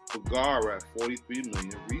 Sofia Vergara at $43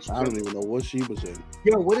 million. I don't even know what she was in.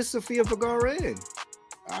 Yo, what is Sofia Vergara in?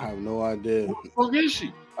 I have no idea. What the fuck is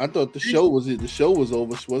she? I thought the show was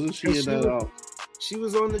over. Wasn't she in that? She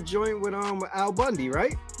was on the joint with Al Bundy,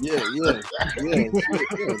 right? Yeah. That's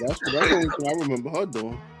the only thing I remember her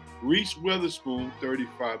doing. Reese Witherspoon,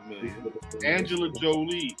 $35 million. Angela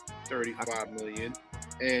Jolie, $35 million.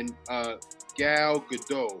 And Gal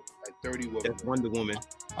Gadot at $31 million. Wonder Woman.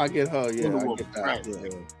 I get her, yeah. Wonder I Woman, get that. right. Yeah.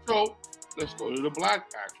 So let's go to the black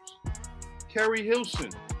actress. Kerry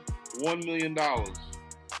Hilson, $1 million.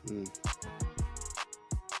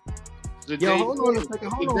 Yo, hold on a second.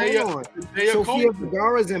 Hold on. Sofia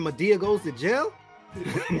Vergara's in Madea Goes to Jail?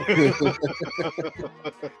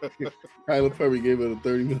 Tyler Perry gave it a $30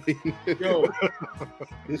 million. Yo,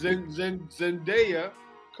 Zendaya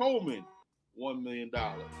Coleman, $1 million.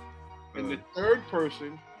 And the third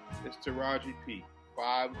person is Taraji P,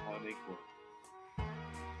 $500 grand.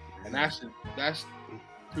 And that's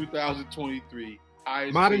 2023.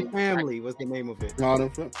 Modern Family was the name of it.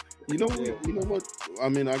 Modern Family. You know what? I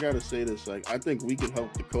mean, I gotta say this. Like, I think we can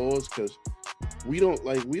help the cause because we don't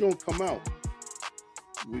come out.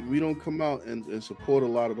 We don't come out and support a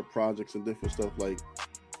lot of the projects and different stuff. Like,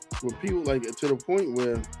 when people to the point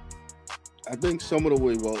where I think some of the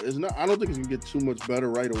way, it's not. I don't think it's gonna get too much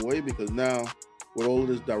better right away because now with all of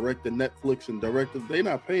this direct to Netflix and direct, they're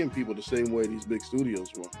not paying people the same way these big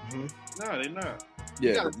studios were. Mm-hmm. No, they're not.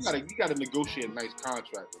 Yeah, you gotta negotiate a nice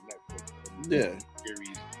contract with Netflix. Yeah.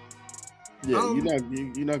 Yeah,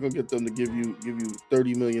 you're not gonna get them to give you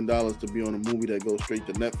 $30 million to be on a movie that goes straight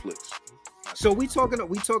to Netflix. So we talking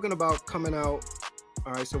about coming out.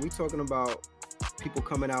 All right, so we talking about people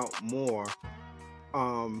coming out more.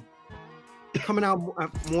 Coming out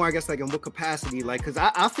more, I guess, like in what capacity? Like, because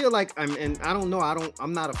I feel like I'm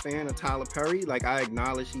not a fan of Tyler Perry. Like, I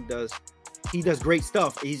acknowledge he does great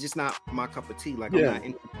stuff. He's just not my cup of tea. Like, I'm not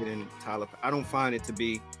interested in Tyler. I don't find it to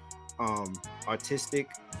be artistic.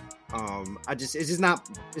 It's just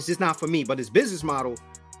not for me. But his business model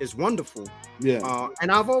is wonderful. Yeah.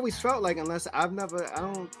 And I've always felt like I don't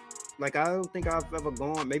think I've ever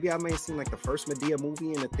gone. Maybe I may have seen like the first Madea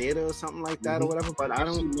movie in the theater or something like that or whatever. But I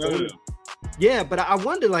don't know. Yeah, but I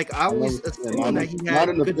wonder. Like, I always assumed that he had not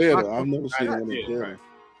in the theater. I've never seen it in the theater.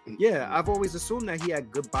 Yeah, I've always assumed that he had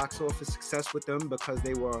good box office success with them because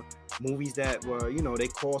they were movies that were, they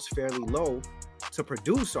cost fairly low to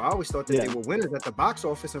produce. So I always thought that they were winners at the box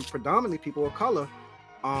office, and predominantly people of color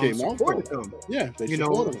supported them. Yeah, they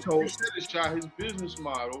supported them. So his business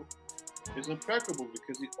model is impeccable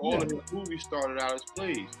because all of his movies started out as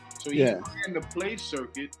plays. So he ran the play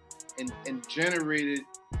circuit and generated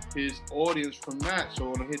his audience from that. So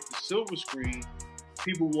when it hit the silver screen,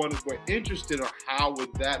 people were interested in how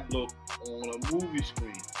would that look on a movie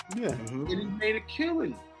screen. Yeah. And he made a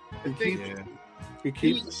killing. He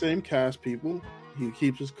keeps the same cast people. He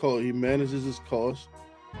keeps his cost. He manages his costs.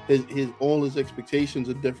 All his expectations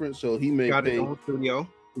are different. So he got his own studio.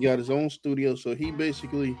 He got his own studio. So he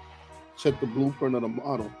basically set the blueprint of the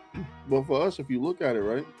model. But for us, if you look at it,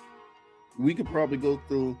 right, we could probably go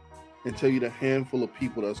through and tell you the handful of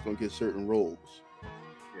people that's going to get certain roles.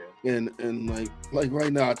 Yeah. And like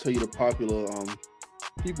right now, I tell you the popular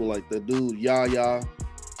people like the dude Yahya,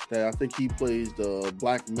 that I think he plays the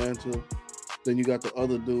Black Manta. Then you got the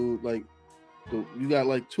other dude, you got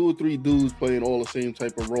like 2 or 3 dudes playing all the same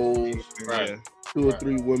type of roles. Right. 2 or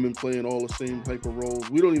 3 women playing all the same type of roles.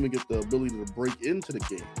 We don't even get the ability to break into the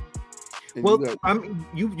game. And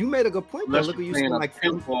you made a good point. Look at you saying like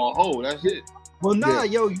pinball. Oh, that's it. Well,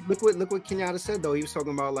 look what Kenyatta said though. He was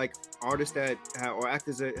talking about like artists or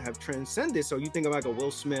actors that have transcended. So you think of like a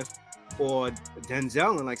Will Smith or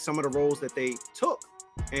Denzel and like some of the roles that they took.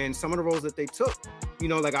 And some of the roles that they took,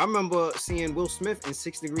 like I remember seeing Will Smith in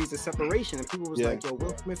 6 Degrees of Separation, and people was like, "Yo,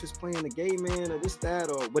 Will Smith is playing a gay man, or this,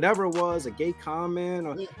 that, or whatever it was, a gay con man,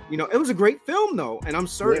 or it was a great film though." And I'm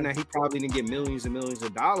certain that he probably didn't get millions and millions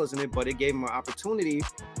of dollars in it, but it gave him an opportunity,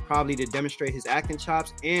 probably to demonstrate his acting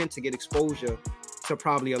chops and to get exposure to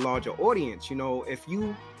probably a larger audience. If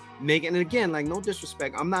you make it, and again, like no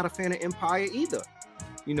disrespect, I'm not a fan of Empire either.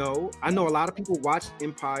 I know a lot of people watch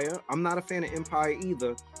Empire. I'm not a fan of Empire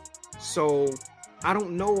either. So I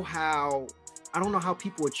don't know how I don't know how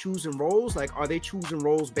people are choosing roles. Like, are they choosing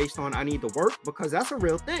roles based on I need to work? Because that's a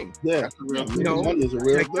real thing. Yeah, That's a real You know, money is a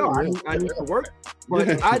real like, thing. yo, Yeah. I need to work. But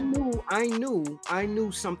Yeah. I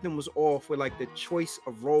knew something was off with like the choice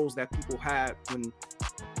of roles that people had when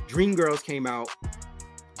Dreamgirls came out.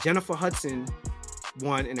 Jennifer Hudson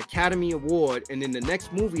won an Academy Award, and then the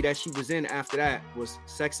next movie that she was in after that was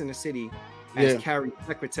Sex and the City as Yeah. Carrie's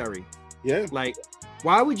secretary. Yeah, Like,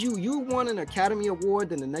 why would you won an Academy Award,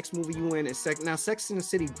 then the next movie you in is Sex and the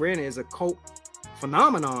City, granted, is a cult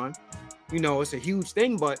phenomenon. You know, it's a huge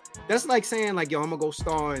thing, but that's like saying, like, yo, I'm gonna go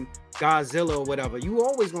star in Godzilla or whatever. You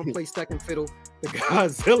always gonna play second fiddle to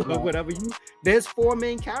Godzilla or whatever. There's 4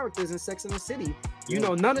 main characters in Sex and the City. You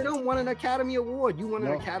know, none of them won an Academy Award. You won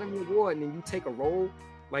an Academy Award, and then you take a role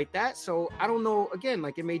like that. So I don't know. Again,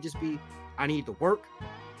 like, it may just be I need to work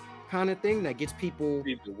kind of thing that gets people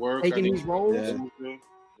Need to work. taking these roles. Yeah. Yeah,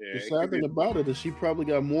 the it sad could thing be- about it is she probably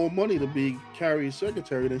got more money to be Carrie's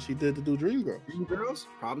secretary than she did to do Dreamgirls. Girls,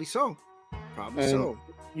 probably so. Probably And so.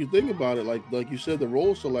 you think about it, like you said, the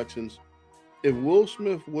role selections. If Will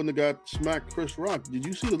Smith wouldn't have got smacked Chris Rock, did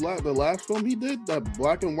you see the last film he did, that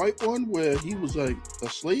black and white one where he was like a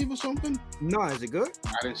slave or something? No, is it good?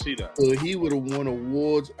 I didn't see that. So he would have won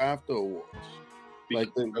awards after awards. Like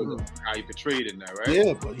Because of how he portrayed in that, right?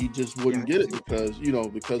 Yeah, but he just wouldn't Yeah. get it because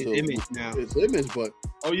His of image now. his image. But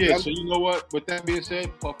Oh yeah. Yeah. So you know what? With that being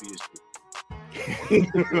said, Puffy is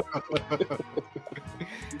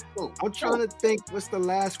cool. I'm trying to think what's the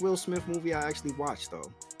last Will Smith movie I actually watched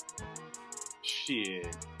though.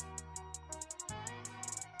 Shit.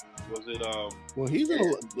 Was it well,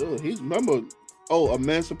 he's remember. Oh,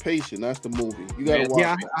 Emancipation. That's the movie. You gotta watch.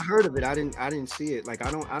 Yeah, I heard of it. I didn't see it. Like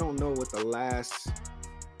I don't know what the last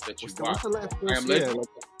that you what's watched? the last I Am yeah, Legend? like,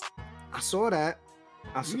 I saw that.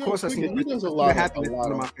 Of You course I gotta seen figure, it. he does a lot of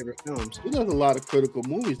one of my favorite films. he does a lot of critical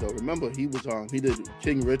movies though. Remember, he was he did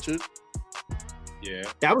King Richard. Yeah.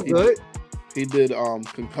 That was good. He did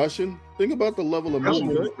Concussion. Think about the level of That was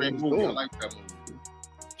movies a he's great movie. I doing. like that movie.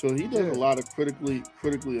 So he does Yeah. a lot of critically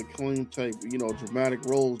acclaimed type, dramatic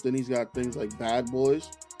roles. Then he's got things like Bad Boys.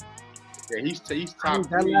 Yeah, he's I mean, top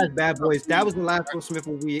that three. last Bad Boys. That was the last Will Smith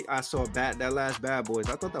movie I saw. That last Bad Boys.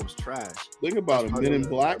 I thought that was trash. Think about it, Men in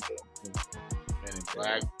Black. Men in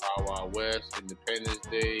Black, Wild Wild West, Independence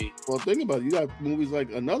Day. Well, think about it. You got movies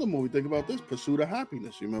like another movie. Think about this, Pursuit of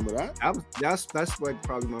Happiness. You remember that? That's like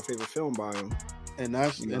probably my favorite film by him. And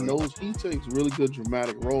he takes really good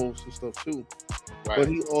dramatic roles and stuff too. Right. But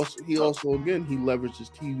he also again he leveraged his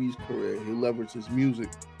TV's career. He leveraged his music.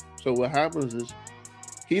 So what happens is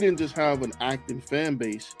he didn't just have an acting fan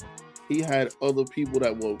base. He had other people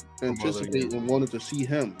that will anticipate and wanted to see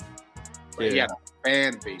him. But he had a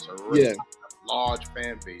fan base, a really Yeah. large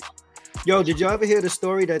fan base. Yo, did y'all ever hear the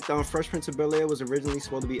story that Fresh Prince of Bel-Air was originally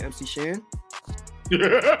supposed to be MC Shan?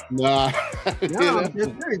 Nah. No, I'm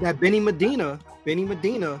just serious. That Benny Medina,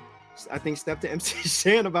 I think stepped to MC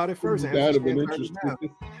Shan about it first. and That'd have MC been Shan turned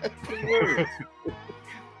interesting. it down.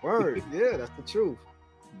 Word, yeah, that's the truth.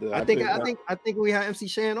 I think we had MC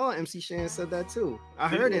Shan on. MC Shan said that too. I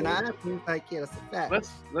heard it. And I asked him, like, yeah, that's a fact.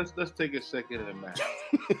 Let's take a second and match.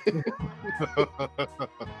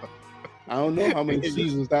 I don't know how many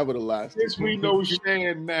seasons that would have lasted. Since we know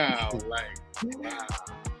Shan now, like, wow.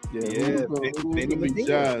 Yeah, who was Benny gonna be Medina.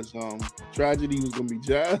 Jazz? Tragedy was gonna be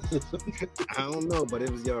Jazz. I don't know, but it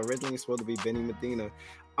was originally supposed to be Benny Medina.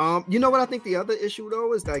 You know what I think the other issue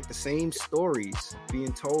though is like the same stories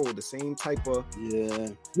being told, the same type of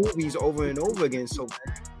movies over and over again. So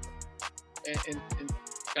And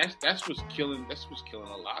that's what's killing. That's what's killing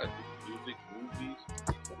a lot of people. Music, movies,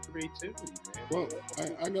 creativity, man. Well,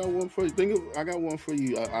 I got one for you. I got one for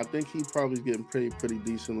you. I think he probably is getting paid pretty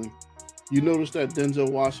decently. You notice that Denzel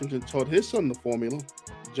Washington taught his son the formula,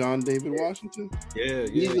 John David Washington. Yeah,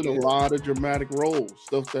 He's in a lot of dramatic roles,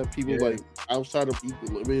 stuff that people like outside of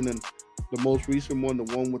Equilibrium, and the most recent one,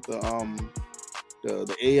 the one with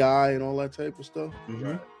the AI and all that type of stuff.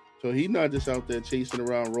 Mhm. So he's not just out there chasing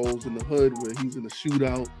around roles in the hood where he's in a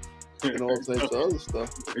shootout and all types of other stuff.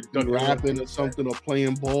 Rapping or something or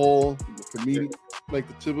playing ball, comedic, like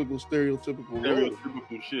the typical stereotypical role.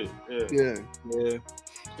 Stereotypical shit. Yeah. Yeah.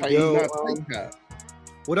 Yo, He's not typecast.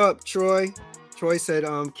 What up, Troy? Troy said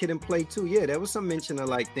Kid and Play too. Yeah, there was some mention of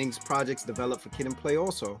like projects developed for Kid and Play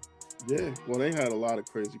also. Yeah, well, they had a lot of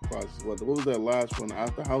crazy projects. What was that last one?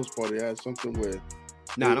 After House Party, they had something where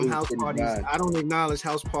Nah, it them was house pretty parties. bad. I don't acknowledge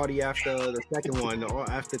House Party after the second one or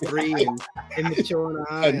after 3 and Immature and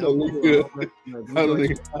I know we good. I don't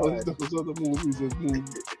think those other movies is movies.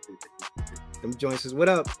 Them joints is what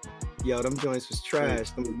up? Yo, them joints was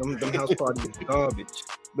trash. Them house parties is garbage.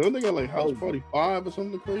 Don't they got like House Party 5 or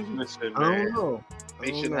something crazy? Listen, I man. don't know.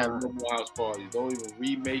 They should have no more house parties. Don't even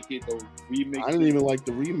remake it. Don't remake it. I didn't even like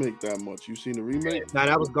the remake that much. You seen the remake? Nah,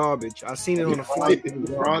 that was garbage. I seen it on the flight.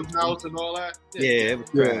 Bronze House and all that. Yeah, it was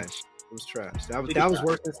trash. It was trash. That was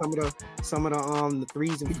worse than some of the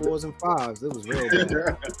 3s and 4s and 5s. It was real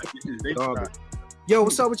bad. Garbage. Yo,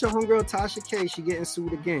 what's up with your homegirl Tasha K? She getting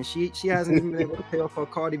sued again. She hasn't even been able to pay off her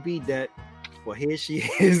Cardi B debt. Well, here she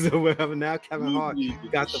is or whatever. Now Kevin Hart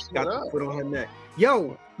got the foot on her neck.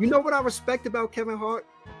 Yo, you know what I respect about Kevin Hart?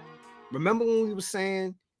 Remember when we were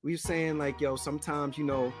saying like, yo, sometimes, you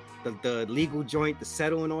know, the legal joint, the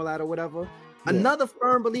settle and all that or whatever. Yeah. Another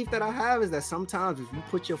firm belief that I have is that sometimes if you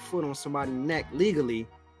put your foot on somebody's neck legally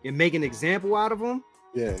and make an example out of them,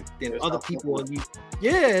 then other people will use.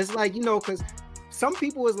 Yeah, it's like, you know, because some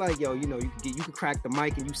people is like, yo, you know, you can crack the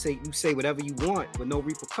mic and you say whatever you want with no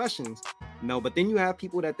repercussions. No, but then you have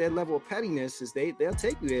people that their level of pettiness is they'll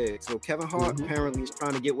take you there. So Kevin Hart apparently is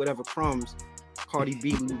trying to get whatever crumbs Cardi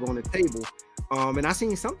B leave on the table. And I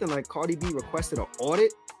seen something like Cardi B requested an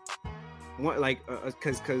audit.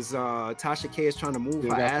 Because Tasha K is trying to move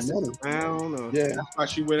her assets around. That's why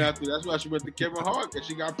she went to Kevin Hart, because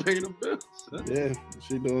she got paid the bills. Yeah,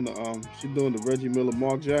 she doing the Reggie Miller,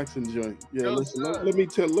 Mark Jackson joint. Yeah, listen, let me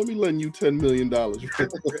lend you $10 million.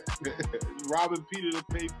 Robbing Peter to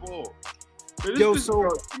pay Paul. Yo,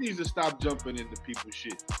 so she needs to stop jumping into people's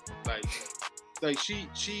shit. Like she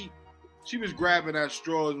was grabbing at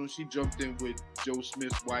straws when she jumped in with Joe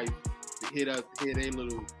Smith's wife to hit a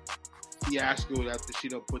little fiasco after she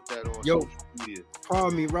done put that on social media.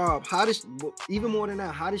 Pardon me, Rob. Even more than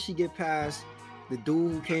that, how did she get past the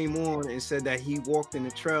dude who came on and said that he walked in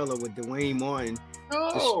the trailer with Dwayne Martin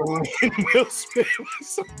destroying Will Smith?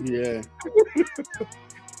 Yeah.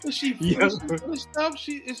 It's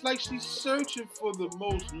like she's searching for the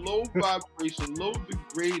most low vibration, low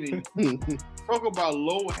degrading, talk about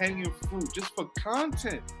low hanging fruit just for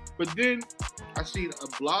content. But then I seen a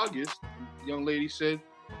bloggist, young lady said,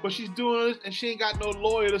 but she's doing this and she ain't got no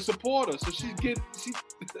lawyer to support her. So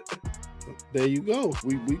There you go.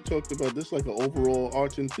 We talked about this like an overall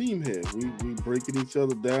arching theme here. We breaking each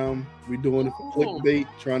other down. We doing it for clickbait,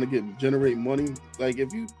 trying to generate money. Like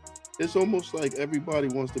it's almost like everybody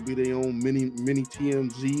wants to be their own mini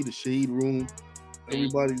TMZ, the Shade Room.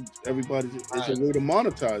 Everybody, it's a way to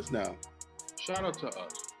monetize now. Shout out to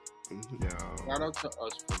us. Shout out to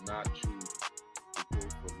us for not choosing to go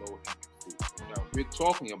for low hanging fruit. Now, we're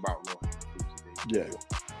talking about low hanging fruit today. Yeah.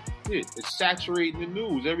 It's saturating the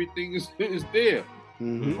news. Everything is there.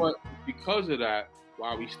 Mm-hmm. But because of that,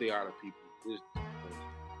 why we stay out of people's business.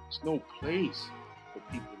 There's no place for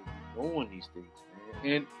people to be knowing these things,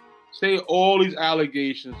 man. And say all these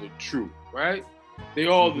allegations are true, right? They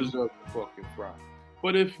all deserve to fucking fry.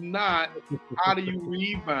 But if not, how do you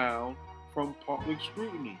rebound from public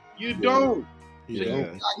scrutiny? You don't.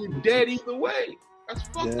 Yeah. So you're dead either way. That's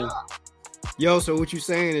fucked up. Yo, so what you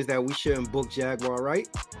saying is that we shouldn't book Jaguar, right?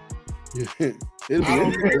 I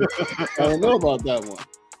don't know about that one.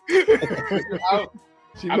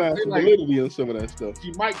 She might have validity on some of that stuff.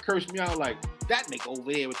 She might curse me out like, that nigga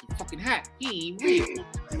over there with the fucking hat, he ain't real.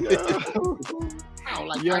 I don't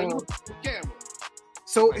like how you look at the camera.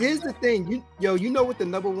 So here's the thing, you know what the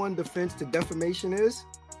number one defense to defamation is?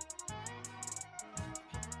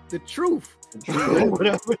 The truth. If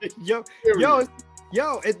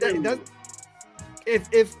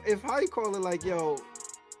how you call it, like, yo,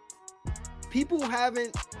 people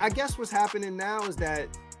haven't. I guess what's happening now is that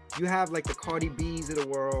you have like the Cardi B's of the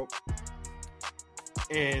world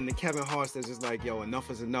and the Kevin Hart's that's just like, yo,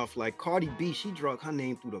 enough is enough. Like Cardi B, she drug her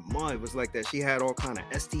name through the mud. It was like that. She had all kind of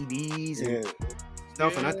STDs and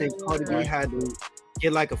stuff, and I think Cardi B had to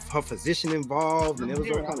get like her physician involved, and it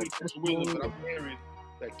was all kind of. But I'm hearing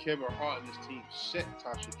that Kevin Hart and his team set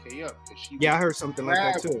Tasha K up. I heard something like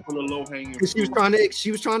that too. For the low hanging. She was trying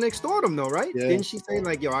to extort him though, right? Yeah. Didn't she say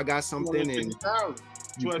like, yo, I got something and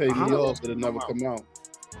you paid me off, it'll never come out.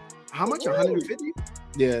 How much? 150?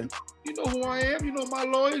 Yeah. You know who I am. You know my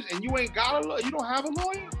lawyers, and you ain't got a lawyer. You don't have a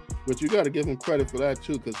lawyer. But you got to give him credit for that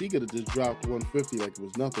too, because he could have just dropped 150 like it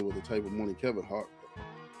was nothing with the type of money Kevin Hart.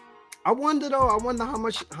 I wonder how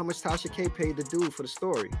much Tasha K paid the dude for the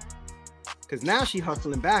story. Because now she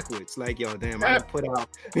hustling backwards. Like, yo, damn, I put out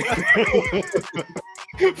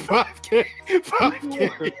 5K.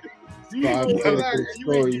 You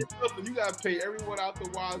gotta pay everyone out the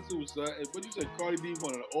wazoo, son. But you said Cardi B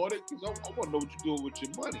wanted an audit, because I want to know what you're doing with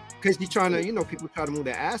your money. Because you're trying to, people try to move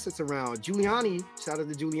their assets around. Giuliani, shout out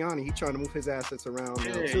to Giuliani, he trying to move his assets around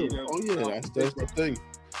now too. That's the thing.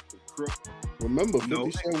 crook. Remember,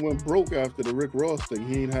 50 Cent went broke after the Rick Ross thing.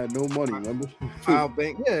 He ain't had no money, remember?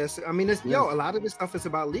 Yes. I mean, a lot of this stuff is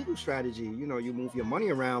about legal strategy. You know, you move your money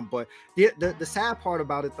around. But the sad part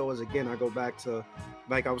about it, though, is, again, I go back to,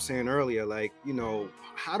 like I was saying earlier, like, you know,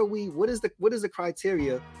 what is the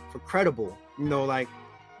criteria for credible? You know, like,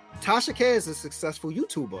 Tasha K is a successful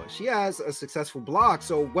YouTuber. She has a successful blog.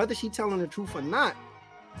 So whether she's telling the truth or not,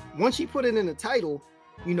 once she put it in the title,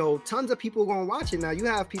 you know, tons of people are going to watch it. Now, you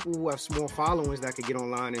have people who have small followings that could get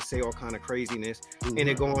online and say all kind of craziness and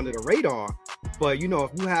it go under the radar. But, you know,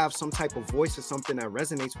 if you have some type of voice or something that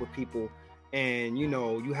resonates with people and, you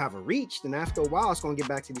know, you have a reach, then after a while, it's going to get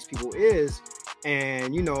back to these people's ears.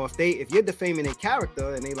 And, you know, if you're defaming a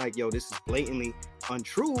character and they like, yo, this is blatantly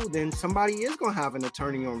untrue, then somebody is going to have an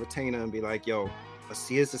attorney on retainer and be like, yo,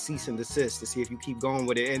 here's a cease and desist to see if you keep going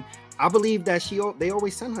with it. And I believe that they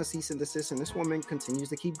always send her cease and desist, and this woman continues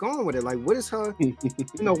to keep going with it. Like, what is her, you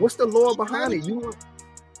know, what's the law behind it?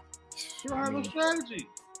 She don't have no strategy.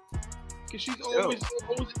 Because she's always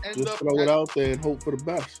end up throw it out there and hope for the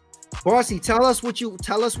best. Bossy, tell us what you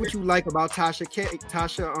like about Tasha K.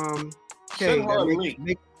 Send her a link.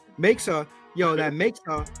 Makes her, you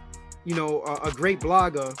know, a great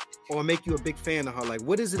blogger or make you a big fan of her. Like,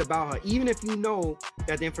 what is it about her? Even if you know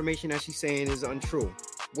that the information that she's saying is untrue,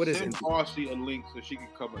 what is it? Send Marcy a link so she can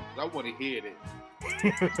come in. I want to hear it.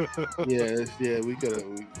 We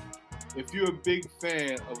gotta. If you're a big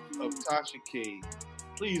fan of Tasha K,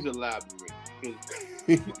 please elaborate.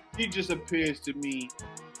 Because she just appears to me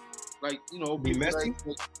like, you know, be messy.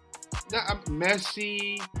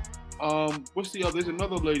 Messy. What's the other? There's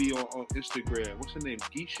another lady on Instagram. What's her name?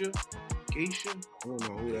 Geisha? I don't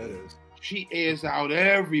know who that is. She airs out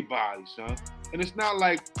everybody, son. And it's not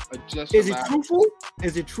like Is it truthful?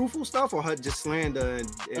 Is it truthful stuff or her just slander?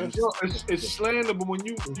 It's slander, but when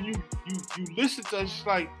you listen to her, it's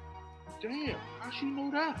like, damn, how she know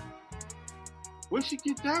that? Where'd she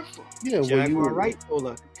get that from? Yeah, well, you were right,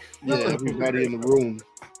 Ola. Yeah, everybody in the room.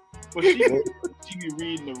 But she be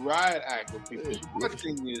reading the riot act with people. My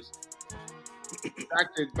thing is,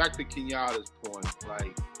 back to Kenyatta's point,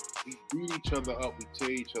 like, we beat each other up, we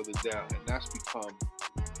tear each other down, and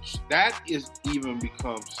that is even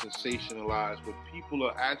become sensationalized, where people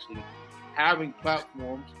are actually having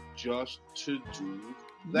platforms just to do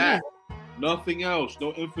that. Yeah. Nothing else.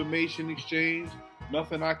 No information exchange.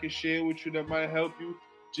 Nothing I can share with you that might help you.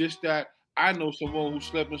 Just that I know someone who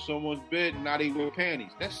slept in someone's bed and now they wear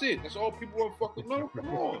panties. That's it. That's all people want to fucking know. Come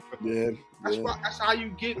on. Yeah. That's how you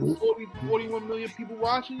get 41 million people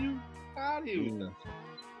watching you. Out of here with that.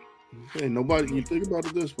 Hey, nobody. You think about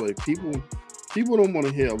it this way: people don't want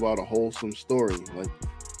to hear about a wholesome story. Like,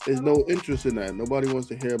 there's no interest in that. Nobody wants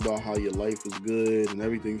to hear about how your life is good and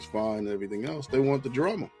everything's fine and everything else. They want the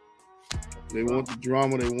drama. They want the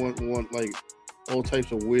drama. They want like all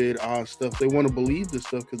types of weird, odd stuff. They want to believe this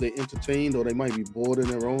stuff because they're entertained, or they might be bored in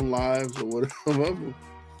their own lives or whatever.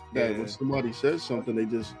 That when somebody says something, they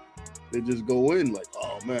just go in like,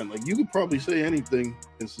 oh man, like you could probably say anything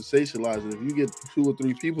and sensationalize it. If you get 2 or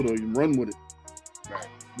 3 people, though, you run with it. Right.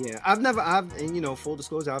 Yeah, and you know, full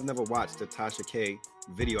disclosure, I've never watched the Tasha K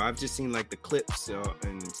video. I've just seen like the clips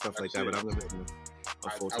and stuff like that, but I've never seen a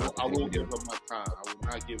full. I won't give her my time. I will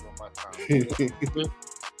not give her my time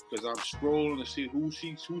because I'm scrolling to see who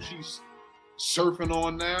she's surfing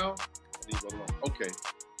on now. Leave her alone. Okay.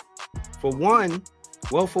 For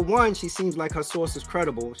one, she seems like her source is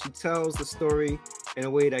credible. She tells the story in a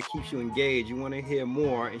way that keeps you engaged. You want to hear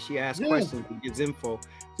more, and she asks questions and gives info.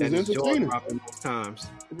 That is jaw-dropping most times.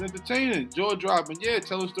 It's entertaining, jaw-dropping. Yeah,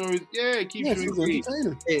 telling stories. Yeah, it keeps you engaged.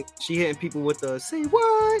 She hitting people with the say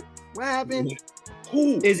what? What happened?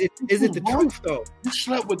 Who? Is it the truth though? You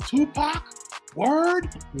slept with Tupac? Word?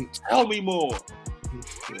 Tell me more.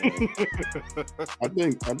 I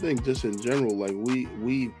think just in general, like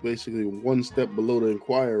we basically one step below the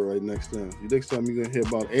Inquirer right next time. Next time you're gonna hear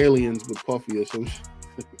about aliens with Puffy or some shit.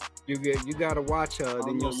 You gotta watch her,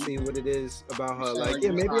 then you'll see what it is about her. Like,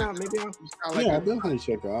 maybe I'll definitely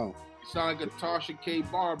check her out. You sound like a Tasha K.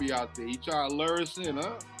 Barbie out there. You try to lure us in,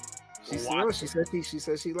 huh? She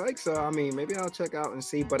said she likes her. I mean, maybe I'll check out and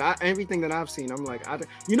see. But everything that I've seen, I'm like,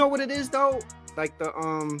 you know what it is though? Like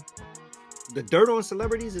the dirt on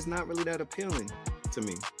celebrities is not really that appealing to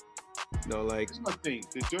me. No, like that's my thing.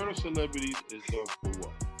 The dirt on celebrities is for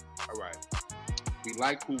what? All right, we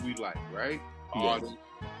like who we like, right? Yeah. Artist,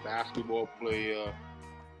 basketball player,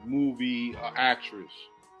 movie actress.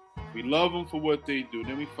 We love them for what they do.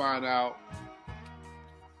 Then we find out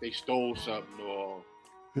they stole something or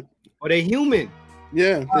they human.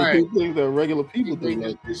 Yeah, they do things that regular people do.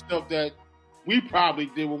 Like this stuff that we probably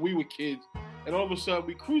did when we were kids and all of a sudden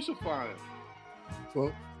we crucify him.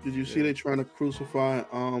 Well, did you see they trying to crucify?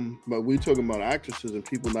 But we talking about actresses and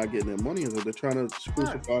people not getting their money. They're trying to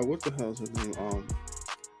crucify what the hell's her name?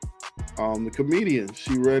 The comedian,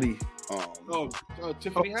 She Ready.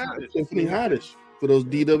 Tiffany Haddish. Tiffany Haddish for those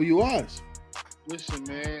DWIs. Listen,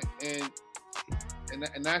 man,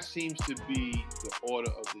 and that seems to be the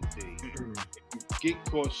order of the day. If you get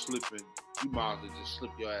caught slipping, you might as well just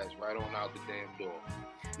slip your ass right on out the damn door.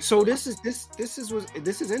 So this is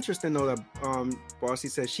interesting though that Bossy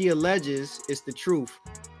says she alleges it's the truth.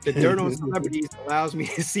 The dirt on celebrities allows me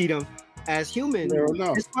to see them as human.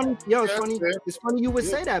 It's funny, It's funny you would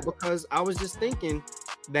say that, because I was just thinking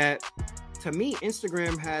that to me,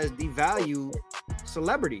 Instagram has devalued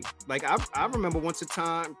celebrity. Like I remember once a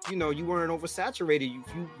time, you weren't oversaturated.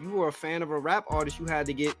 You were a fan of a rap artist, you had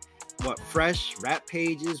to get fresh rap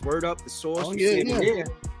pages, Word Up, The Source.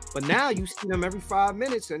 But now you see them every 5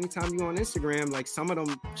 minutes. Anytime you're on Instagram, like some of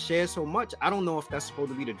them share so much. I don't know if that's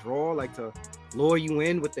supposed to be the draw, like to lure you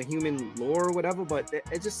in with the human lore or whatever. But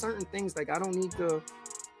it's just certain things like I don't need to.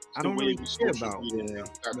 I don't really care about.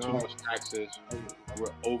 Got too much access.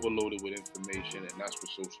 We're overloaded with information, and that's what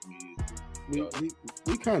social media is.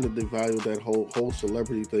 We kind of devalued that whole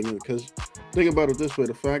celebrity thing, because think about it this way: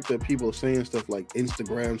 the fact that people are saying stuff like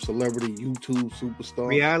Instagram celebrity, YouTube superstar,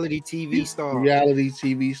 reality TV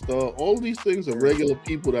star, all these things are regular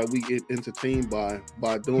people that we get entertained by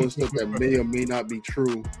doing stuff that may or may not be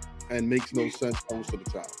true and makes no sense most of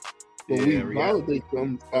the time. But we validate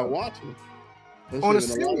them by watching them. On a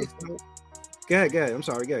serious note, go ahead. I'm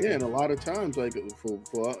sorry. Go ahead. Yeah, and a lot of times, like for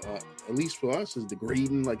at least for us, is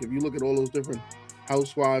degrading. Like if you look at all those different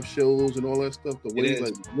housewife shows and all that stuff, the way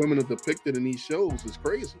like women are depicted in these shows is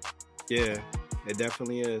crazy. Yeah, it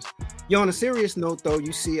definitely is. Yo, on a serious note, though,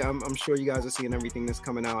 you see, I'm sure you guys are seeing everything that's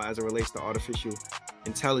coming out as it relates to artificial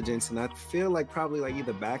intelligence, and I feel like probably like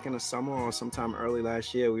either back in the summer or sometime early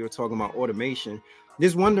last year, we were talking about automation.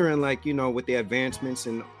 Just wondering, like, with the advancements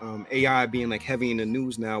in AI being like heavy in the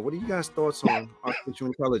news now, what are you guys' thoughts on artificial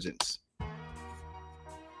intelligence?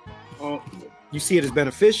 You see it as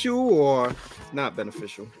beneficial or not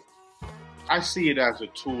beneficial? I see it as a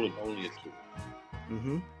tool and only a tool.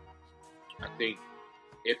 Mm-hmm. I think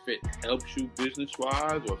if it helps you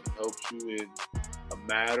business-wise, or if it helps you in a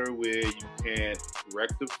matter where you can't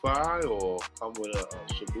rectify or come with a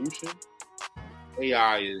solution,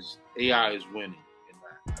 AI is winning.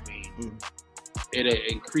 I mean,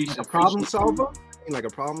 it increases a problem solver, like a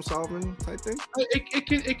problem solving type thing.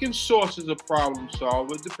 It can source as a problem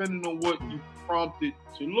solver, depending on what you prompted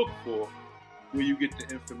to look for, where you get the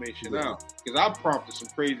information out. Because I prompted some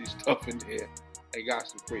crazy stuff in there and got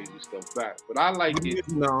some crazy stuff back. But I like it.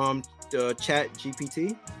 Chat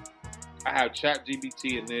GPT. I have Chat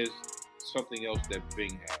GPT, and there's something else that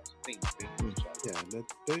Bing has. I think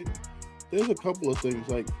Bing has. There's a couple of things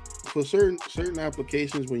like. For certain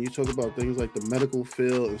applications, when you talk about things like the medical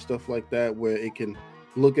field and stuff like that, where it can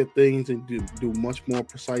look at things and do much more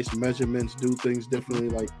precise measurements, do things differently,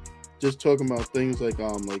 like just talking about things like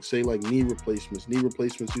say like knee replacements. Knee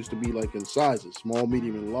replacements used to be like in sizes, small,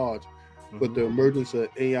 medium, and large. But the emergence of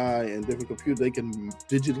AI and different computers, they can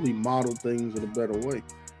digitally model things in a better way.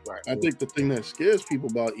 Right. I think the thing that scares people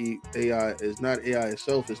about AI is not AI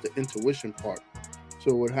itself, it's the intuition part.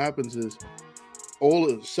 So what happens is, all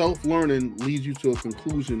of self-learning leads you to a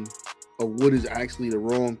conclusion of what is actually the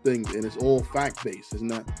wrong thing, and it's all fact-based. It's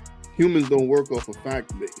not. Humans don't work off of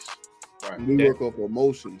fact-based. Right. We work off of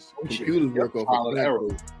emotions. Computers work off of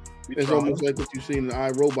fact-based. It's almost like what you seen in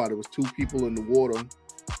iRobot. It was two people in the water,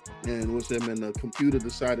 and it was them, and the computer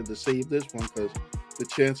decided to save this one because the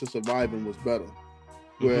chance of surviving was better.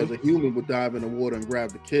 Whereas a human would dive in the water and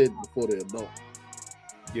grab the kid before the adult.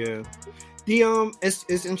 Yeah.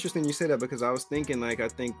 It's interesting you say that, because I was thinking, like, I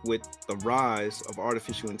think with the rise of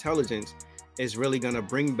artificial intelligence is really going to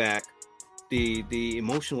bring back the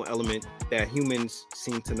emotional element that humans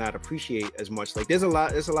seem to not appreciate as much. Like there's a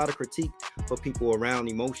lot of critique for people around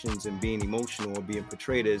emotions and being emotional or being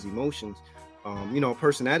portrayed as emotions. A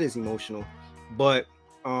person that is emotional, but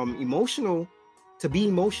to be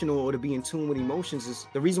emotional or to be in tune with emotions is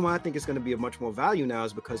the reason why I think it's going to be of much more value now,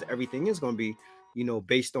 is because everything is going to be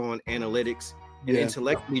based on analytics and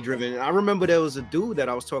intellectually driven. And I remember there was a dude that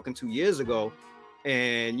I was talking to years ago,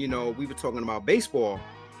 and we were talking about baseball,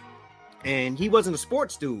 and he wasn't a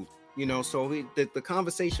sports dude, so the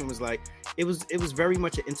conversation was like, it was very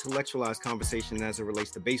much an intellectualized conversation as it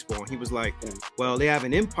relates to baseball. And he was like, well, they have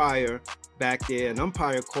an umpire back there, an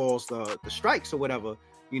umpire calls the strikes or whatever,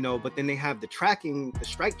 but then they have the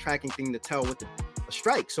strike tracking thing to tell what a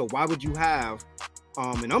strike. So why would you have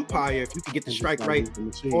an umpire if you could get the strike right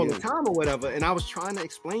all the time or whatever. And I was trying to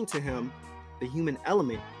explain to him the human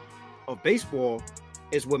element of baseball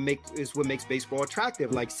is what makes baseball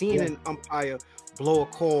attractive. Like seeing an umpire blow a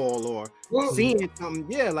call or seeing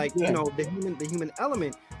something, you know, the human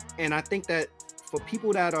element. And I think that for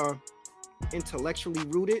people that are intellectually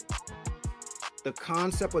rooted, the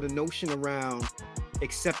concept or the notion around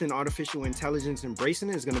accepting artificial intelligence, embracing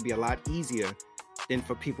it, is going to be a lot easier than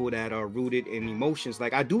for people that are rooted in emotions.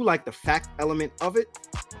 Like, I do like the fact element of it.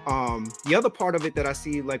 The other part of it that I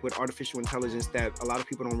see, like with artificial intelligence, that a lot of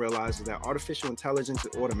people don't realize is that artificial intelligence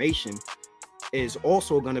and automation is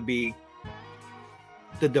also going to be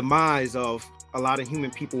the demise of a lot of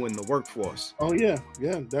human people in the workforce. Oh yeah,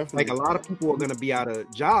 definitely. Like, a lot of people are going to be out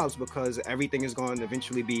of jobs because everything is going to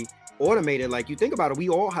eventually be automated. Like, you think about it, we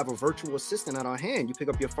all have a virtual assistant at our hand. You pick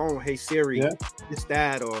up your phone, hey Siri, this,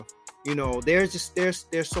 that, or you know, there's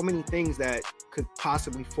so many things that could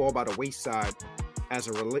possibly fall by the wayside as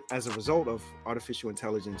a result of artificial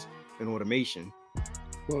intelligence and automation.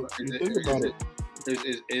 Well, you think about it.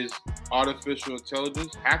 Is artificial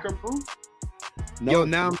intelligence hacker proof? No, yo,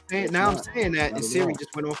 now I'm saying that, and Siri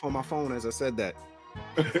just went off on my phone as I said that.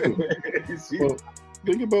 Well,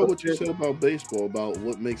 think about what you said about baseball, about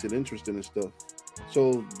what makes it interesting and stuff.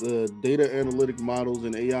 So the data analytic models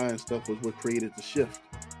and AI and stuff was what created the shift.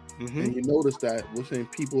 Mm-hmm. And you notice that we're saying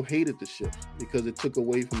people hated the shift because it took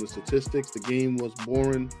away from the statistics. The game was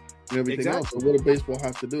boring and everything else. So what did baseball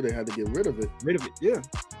have to do? They had to get rid of it. Yeah.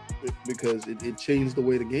 Because it changed the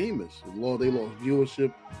way the game is. They lost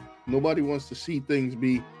viewership. Nobody wants to see things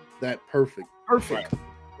be that perfect. Right.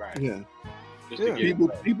 Yeah.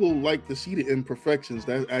 People like to see the imperfections.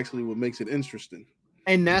 That's actually what makes it interesting.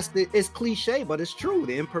 And it's cliche, but it's true.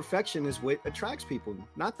 The imperfection is what attracts people,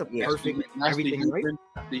 not the perfect everything, right?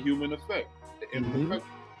 The human effect, the imperfection.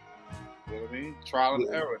 You know what I mean? Trial and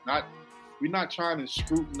error. We're not trying to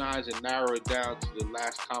scrutinize and narrow it down to the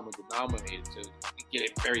last common denominator to get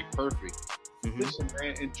it very perfect. Mm-hmm. Listen,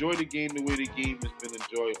 man, enjoy the game the way the game has been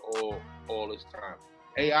enjoyed all this time.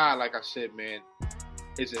 AI, like I said, man,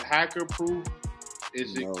 is it hacker proof?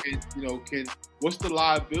 Is it can what's the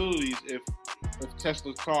liabilities if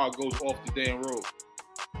Tesla's car goes off the damn road?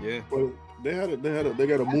 Yeah. Well, they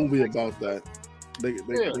got a movie about that. They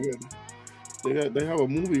have a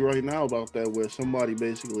movie right now about that where somebody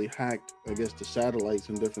basically hacked, I guess, the satellites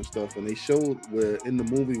and different stuff, and they showed where in the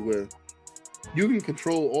movie where you can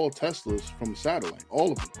control all Teslas from a satellite,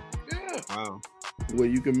 all of them. Yeah. Wow. Where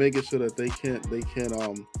you can make it so that they can't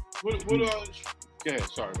Go ahead,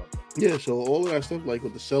 sorry about that. Yeah, so all of that stuff, like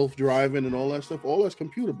with the self-driving and all that stuff, all that's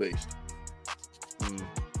computer-based.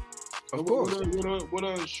 Of course. What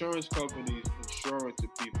are insurance companies insuring to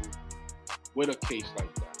people with a case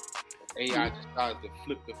like that? AI decides to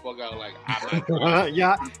flip the fuck out like,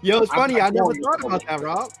 it's funny. I never thought about that,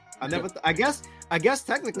 Rob. I guess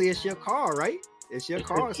technically it's your car, right? It's your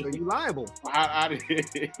car, so you're liable.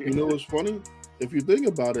 You know what's funny? If you think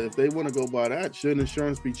about it, if they want to go by that, shouldn't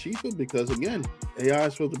insurance be cheaper? Because again, AI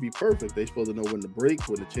is supposed to be perfect. They're supposed to know when to brake,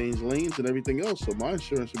 when to change lanes, and everything else. So my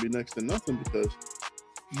insurance would be next to nothing because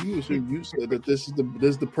you said that this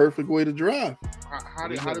is the perfect way to drive. How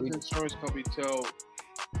does the insurance company tell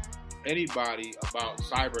anybody about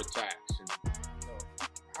cyber attacks? And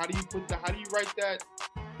how do you write that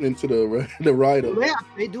into the rider? Well,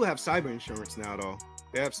 they do have cyber insurance now, though.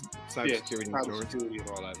 They have cybersecurity insurance and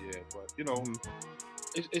all that, But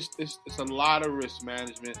it's a lot of risk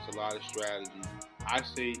management. It's a lot of strategy. I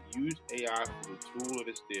say use AI for the tool that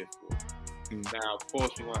it's there for. Now, of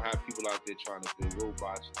course, we're gonna have people out there trying to build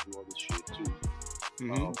robots and do all this shit too.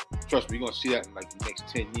 Trust me, we're gonna see that in like the next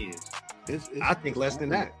 10 years. I think less than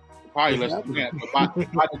that. Probably less than that. But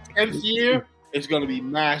by the 10th year, it's gonna be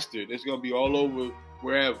mastered. It's gonna be all over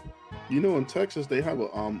wherever. You know, in Texas, they have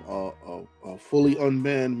a fully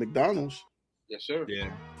unmanned McDonald's. Yes, sir. Yeah,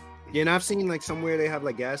 and I've seen like somewhere they have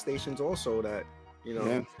like gas stations also that,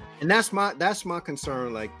 and that's my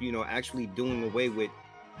concern. Like, actually doing away with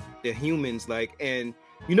the humans. Like, and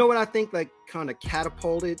you know what I think like kind of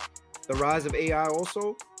catapulted the rise of AI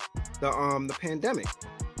also? The pandemic.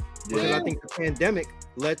 Because I think the pandemic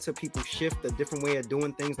led to people shift a different way of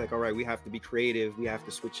doing things. Like, all right, we have to be creative. We have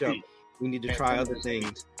to switch up. We need to try other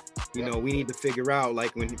things. We need to figure out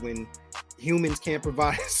like when humans can't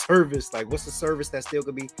provide a service, like what's a service that still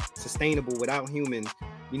could be sustainable without humans?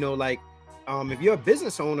 If you're a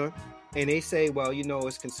business owner and they say, well,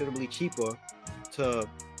 it's considerably cheaper to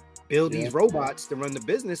build these robots to run the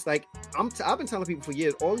business. Like I've been telling people for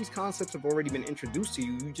years, all these concepts have already been introduced to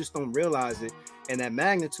you. You just don't realize it. And that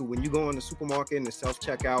magnitude, when you go in the supermarket and the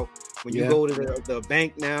self-checkout, When you go to the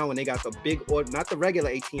bank now and they got the big, not the regular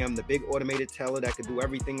ATM, the big automated teller that could do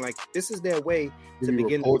everything. Like, this is their way to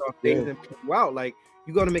begin to start phasing people out. Like,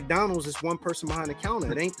 you go to McDonald's, it's one person behind the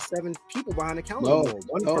counter. It ain't 7 people behind the counter anymore.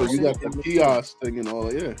 One person. You got the kiosk thing and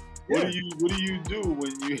all. Yeah. What do you do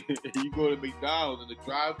when you go to McDonald's and the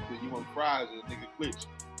drive-thru, you want fries and the nigga quits?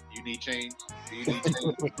 You need change.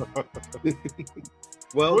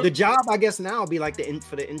 Well, the job, I guess, now will be like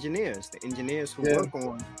for the engineers who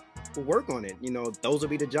work on it. You know, those will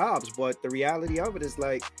be the jobs. But the reality of it is,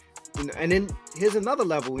 like, you know, and then here's another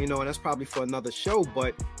level, you know, and that's probably for another show.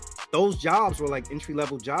 But those jobs were like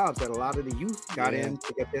entry-level jobs that a lot of the youth got in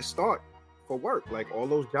to get their start for work. Like, all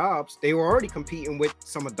those jobs, they were already competing with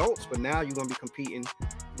some adults, but now you're gonna be competing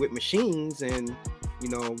with machines, and you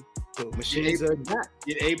know, machines are that.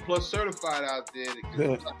 Get A+ certified out there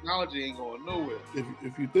because technology ain't going nowhere.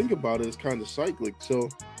 If you think about it, it's kind of cyclic. So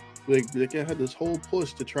they had this whole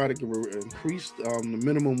push to try to increase the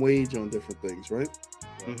minimum wage on different things, right?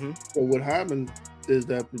 Mm-hmm. So what happened is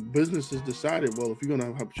that businesses decided, well, if you're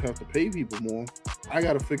gonna have to pay people more, I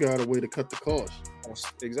got to figure out a way to cut the cost.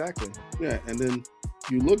 Exactly. Yeah, and then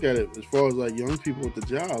you look at it as far as like young people with the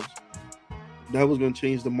jobs, that was going to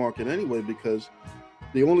change the market anyway, because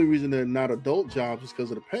the only reason they're not adult jobs is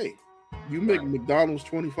because of the pay. You make McDonald's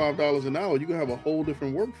 $25 an hour, you're going to have a whole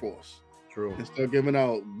different workforce. True. And start giving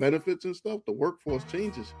out benefits and stuff, the workforce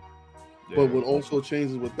changes. Yeah. But what also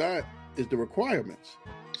changes with that is the requirements.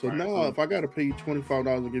 So now if I got to pay you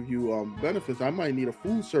 $25 to give you benefits, I might need a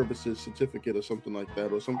food services certificate or something like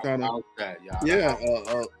that, or some kind of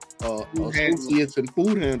associates in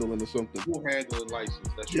food handling or something. Food handling license.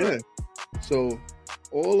 That's right. So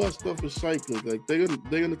all that stuff is cyclic. Like they're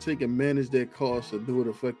gonna take and manage their costs and do it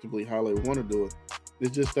effectively how they want to do it.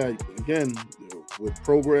 It's just that, again, with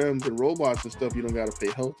programs and robots and stuff, you don't got to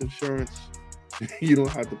pay health insurance. You don't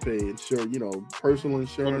have to pay personal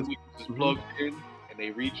insurance. Just plug in and they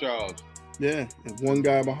recharge. Yeah, and one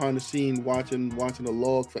guy behind the scene watching the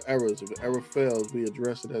log for errors. If an error fails, we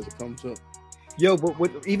address it as it comes up. Yo,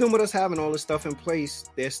 but even with us having all this stuff in place,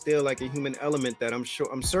 there's still like a human element that I'm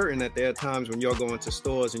certain that there are times when you're going to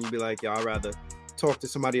stores and you be like, yo, I'd rather talk to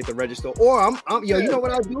somebody at the register, or you know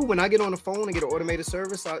what I do when I get on the phone and get an automated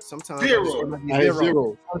service? Sometimes zero. Yeah,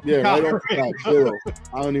 right off the top, zero.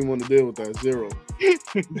 I don't even want to deal with that. Zero.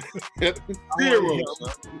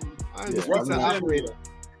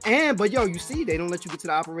 But yo, you see, they don't let you get to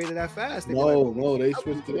the operator that fast. They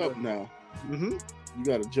switched it up now. Mm-hmm. You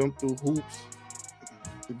got to jump through hoops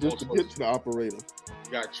to get to the operator.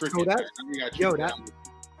 You got tricky.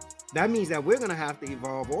 That means that we're gonna have to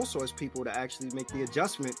evolve also as people to actually make the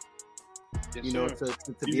adjustment. To be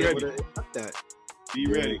able to accept that. Be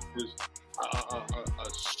ready, because a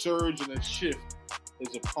surge and a shift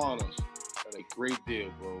is upon us. Got a great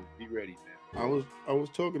deal, bro. Be ready, man. I was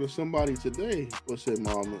talking to somebody today. What's it,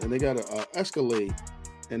 Mom? And they got a Escalade,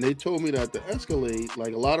 and they told me that the Escalade,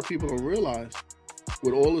 like a lot of people don't realize,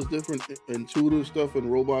 with all this different intuitive stuff and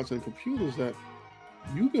robots and computers, that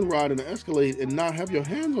you can ride in an Escalade and not have your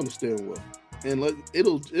hands on the steering wheel, and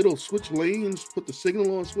it'll switch lanes, put the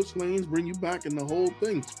signal on, switch lanes, bring you back, and the whole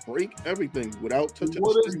thing, break everything without touching.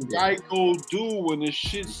 What does Geico do when the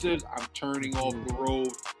shit says I'm turning off the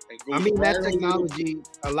road? That technology,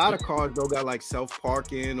 a lot of cars though got like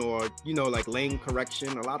self-parking or like lane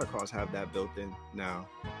correction. A lot of cars have that built in now.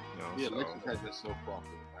 Lexus has that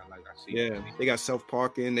self-parking. They got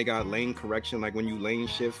self-parking, they got lane correction, like when you lane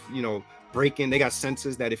shift, braking, they got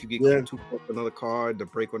sensors that if you get too close to another car, the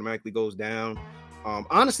brake automatically goes down.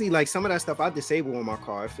 Honestly, like some of that stuff I disable on my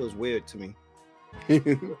car. It feels weird to me.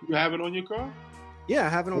 You have it on your car? Yeah, I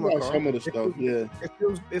have it on my car. Some of the stuff,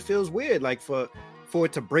 it feels weird, like for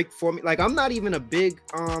it to break for me. Like I'm not even a big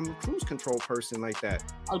cruise control person like that.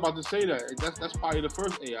 I was about to say that. That's probably the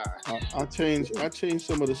first AI. I changed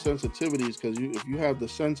some of the sensitivities, because if you have the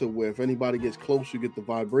sensor where if anybody gets close, you get the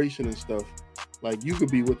vibration and stuff. Like you could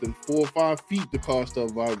be within 4 or 5 feet, the car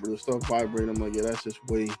stuff vibrate. I'm like, yeah, that's just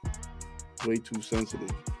way too sensitive.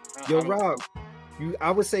 Yo, Rob, I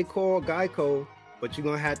would say call Geico, but you're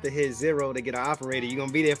going to have to hit 0 to get an operator. You're going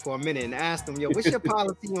to be there for a minute and ask them, yo, what's your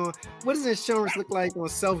policy on, what does insurance look like on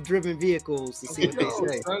self-driven vehicles, to see what they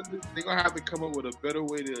say. They're going to have to come up with a better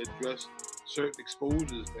way to address certain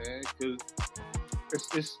exposures, man, because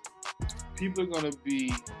it's people are going to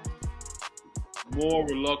be more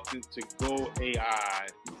reluctant to go AI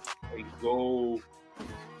and go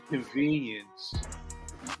convenience.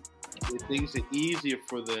 Where things are easier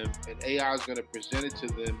for them, and AI is going to present it to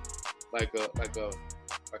them like a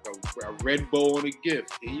red bow on a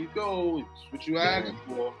gift. Here you go. It's what you asked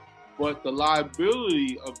for. But the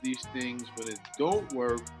liability of these things when it don't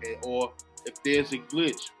work, or if there's a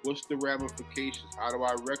glitch, what's the ramifications? How do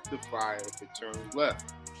I rectify it if it turns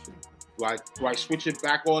left? Do I switch it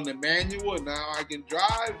back on the manual and now I can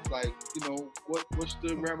drive? Like, you know, what's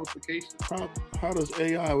the ramifications? How does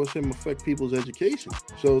AI with him affect people's education?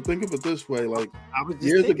 So think of it this way: like I was just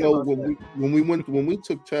years thinking ago, about when we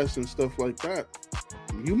took tests and stuff like that,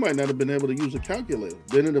 you might not have been able to use a calculator.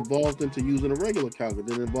 Then it evolved into using a regular calculator.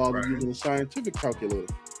 Then it evolved into using a scientific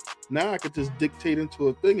calculator. Now I could just dictate into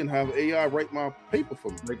a thing and have AI write my paper for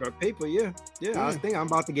me. Like our paper, yeah. I was thinking I'm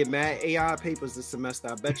about to get mad AI papers this semester.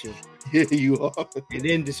 I bet you. Yeah, you are. And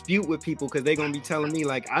then dispute with people because they're gonna be telling me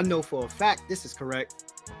like, I know for a fact this is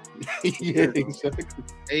correct. Yeah, exactly.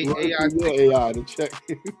 AI to check.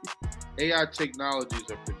 AI technologies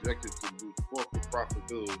are projected to boost corporate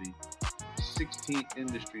profitability in 16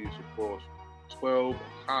 industries across 12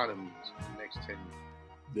 economies in the next 10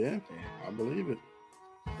 years. Yeah, I believe it.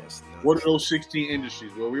 That's nuts. What are those 16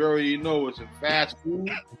 industries? Well, we already know it's in fast food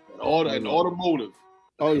and automotive.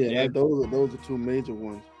 Oh yeah, those are two major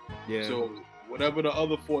ones. Yeah. So whatever the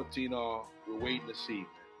other 14 are, we're waiting to see.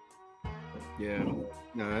 Yeah.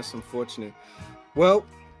 No, that's unfortunate. Well,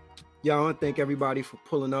 y'all, I want to thank everybody for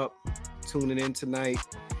pulling up, tuning in tonight.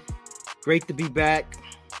 Great to be back.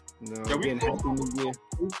 You know, again, happy New Year.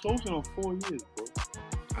 We're closing on 4 years, bro.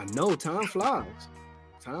 I know, time flies.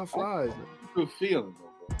 Time flies. Good feeling, bro.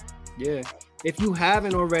 Yeah. If you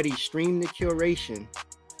haven't already, stream The Curation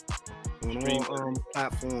on all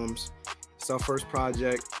platforms. It's our first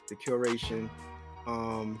project, The Curation.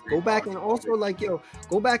 Go back and also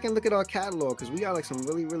go back and look at our catalog because we got like some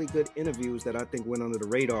really, really good interviews that I think went under the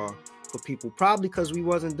radar for people. Probably because we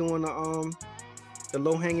wasn't doing the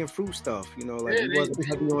low-hanging fruit stuff, you know, like we wasn't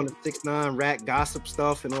heavy on the 6ix9ine rat gossip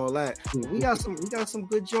stuff and all that. We got some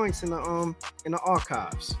good joints in the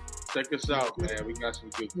archives. Check us out, man. We got some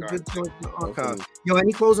good joints in the archives. Yo,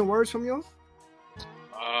 any closing words from you?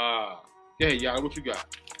 Yeah, what you got?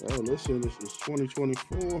 Oh, listen, this is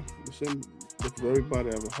 2024. Listen, look for everybody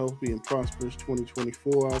to have a healthy and prosperous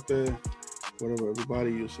 2024 out there. Whatever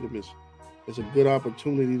everybody you see, it's a good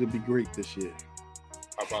opportunity to be great this year.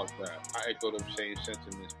 How about that? I echo them same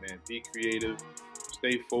sentiments, man. Be creative,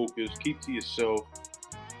 stay focused, keep to yourself,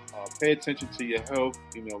 pay attention to your health.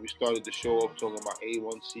 You know, we started the show up talking about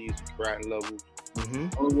A1Cs and creatinine levels. Mm-hmm.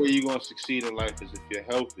 The only way you're going to succeed in life is if you're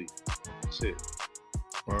healthy. That's it.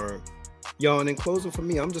 All right. Yo, and in closing for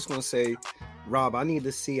me, I'm just going to say, Rob, I need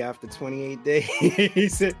to see after 28 days. He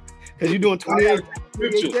said, because you're doing 28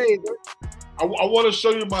 days. I want to show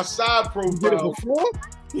you my side profile. You did it before?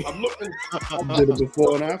 I'm looking. I did it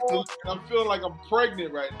before and after. And I'm feeling like I'm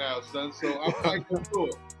pregnant right now, son. So I'm not gonna do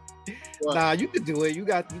it. But nah, you could do it. You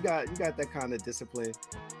got that kind of discipline.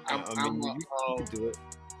 You can do it.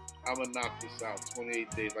 I'm gonna knock this out.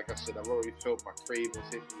 28 days. Like I said, I've already felt my cravings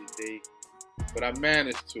hit me today, but I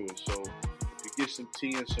managed to it. So if you get some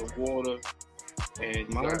tea and some water, and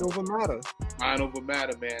mind over matter. Mind over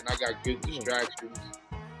matter, man. I got good distractions.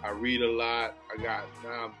 I read a lot. I got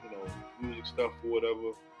music stuff or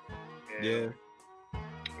whatever. And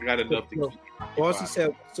I got enough to keep. Also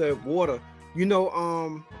said water. You know,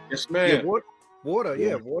 yes, man. Yeah, water.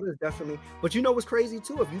 Yeah, water is definitely. But you know what's crazy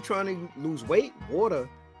too? If you're trying to lose weight, water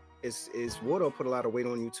is water will put a lot of weight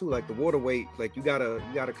on you too. Like the water weight, like you gotta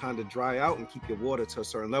kind of dry out and keep your water to a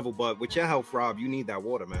certain level. But with your health, Rob, you need that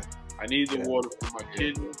water, man. I need the water for my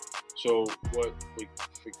kidney. So what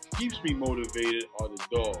keeps me motivated are the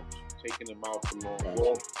dogs. Taking them out for long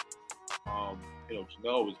walks.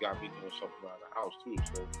 Janelle always got me doing something around the house too.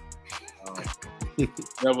 So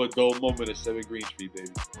never a dull moment at 7 Green Street,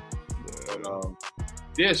 baby.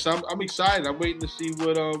 But so I'm excited. I'm waiting to see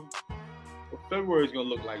what February is gonna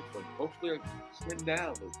look like for me. Hopefully I slim down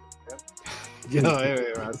a little bit.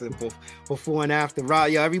 Yeah, I said before and after.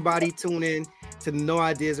 Rob, everybody tune in to the No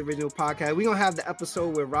Ideas Original Podcast. We're gonna have the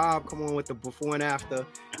episode where Rob come on with the before and after.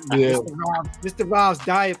 Yeah. Mr. Rob's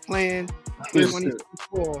diet plan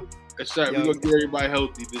 2024. That's right. We're gonna get everybody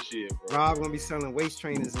healthy this year, bro. Rob gonna be selling waist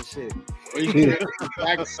trainers and shit.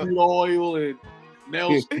 Blackseed oil and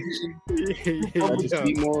nail station. You good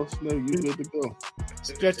to go.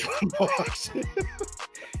 Stretch marks.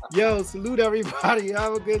 Yo, salute everybody.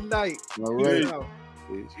 Have a good night. All right.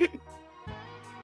 Peace.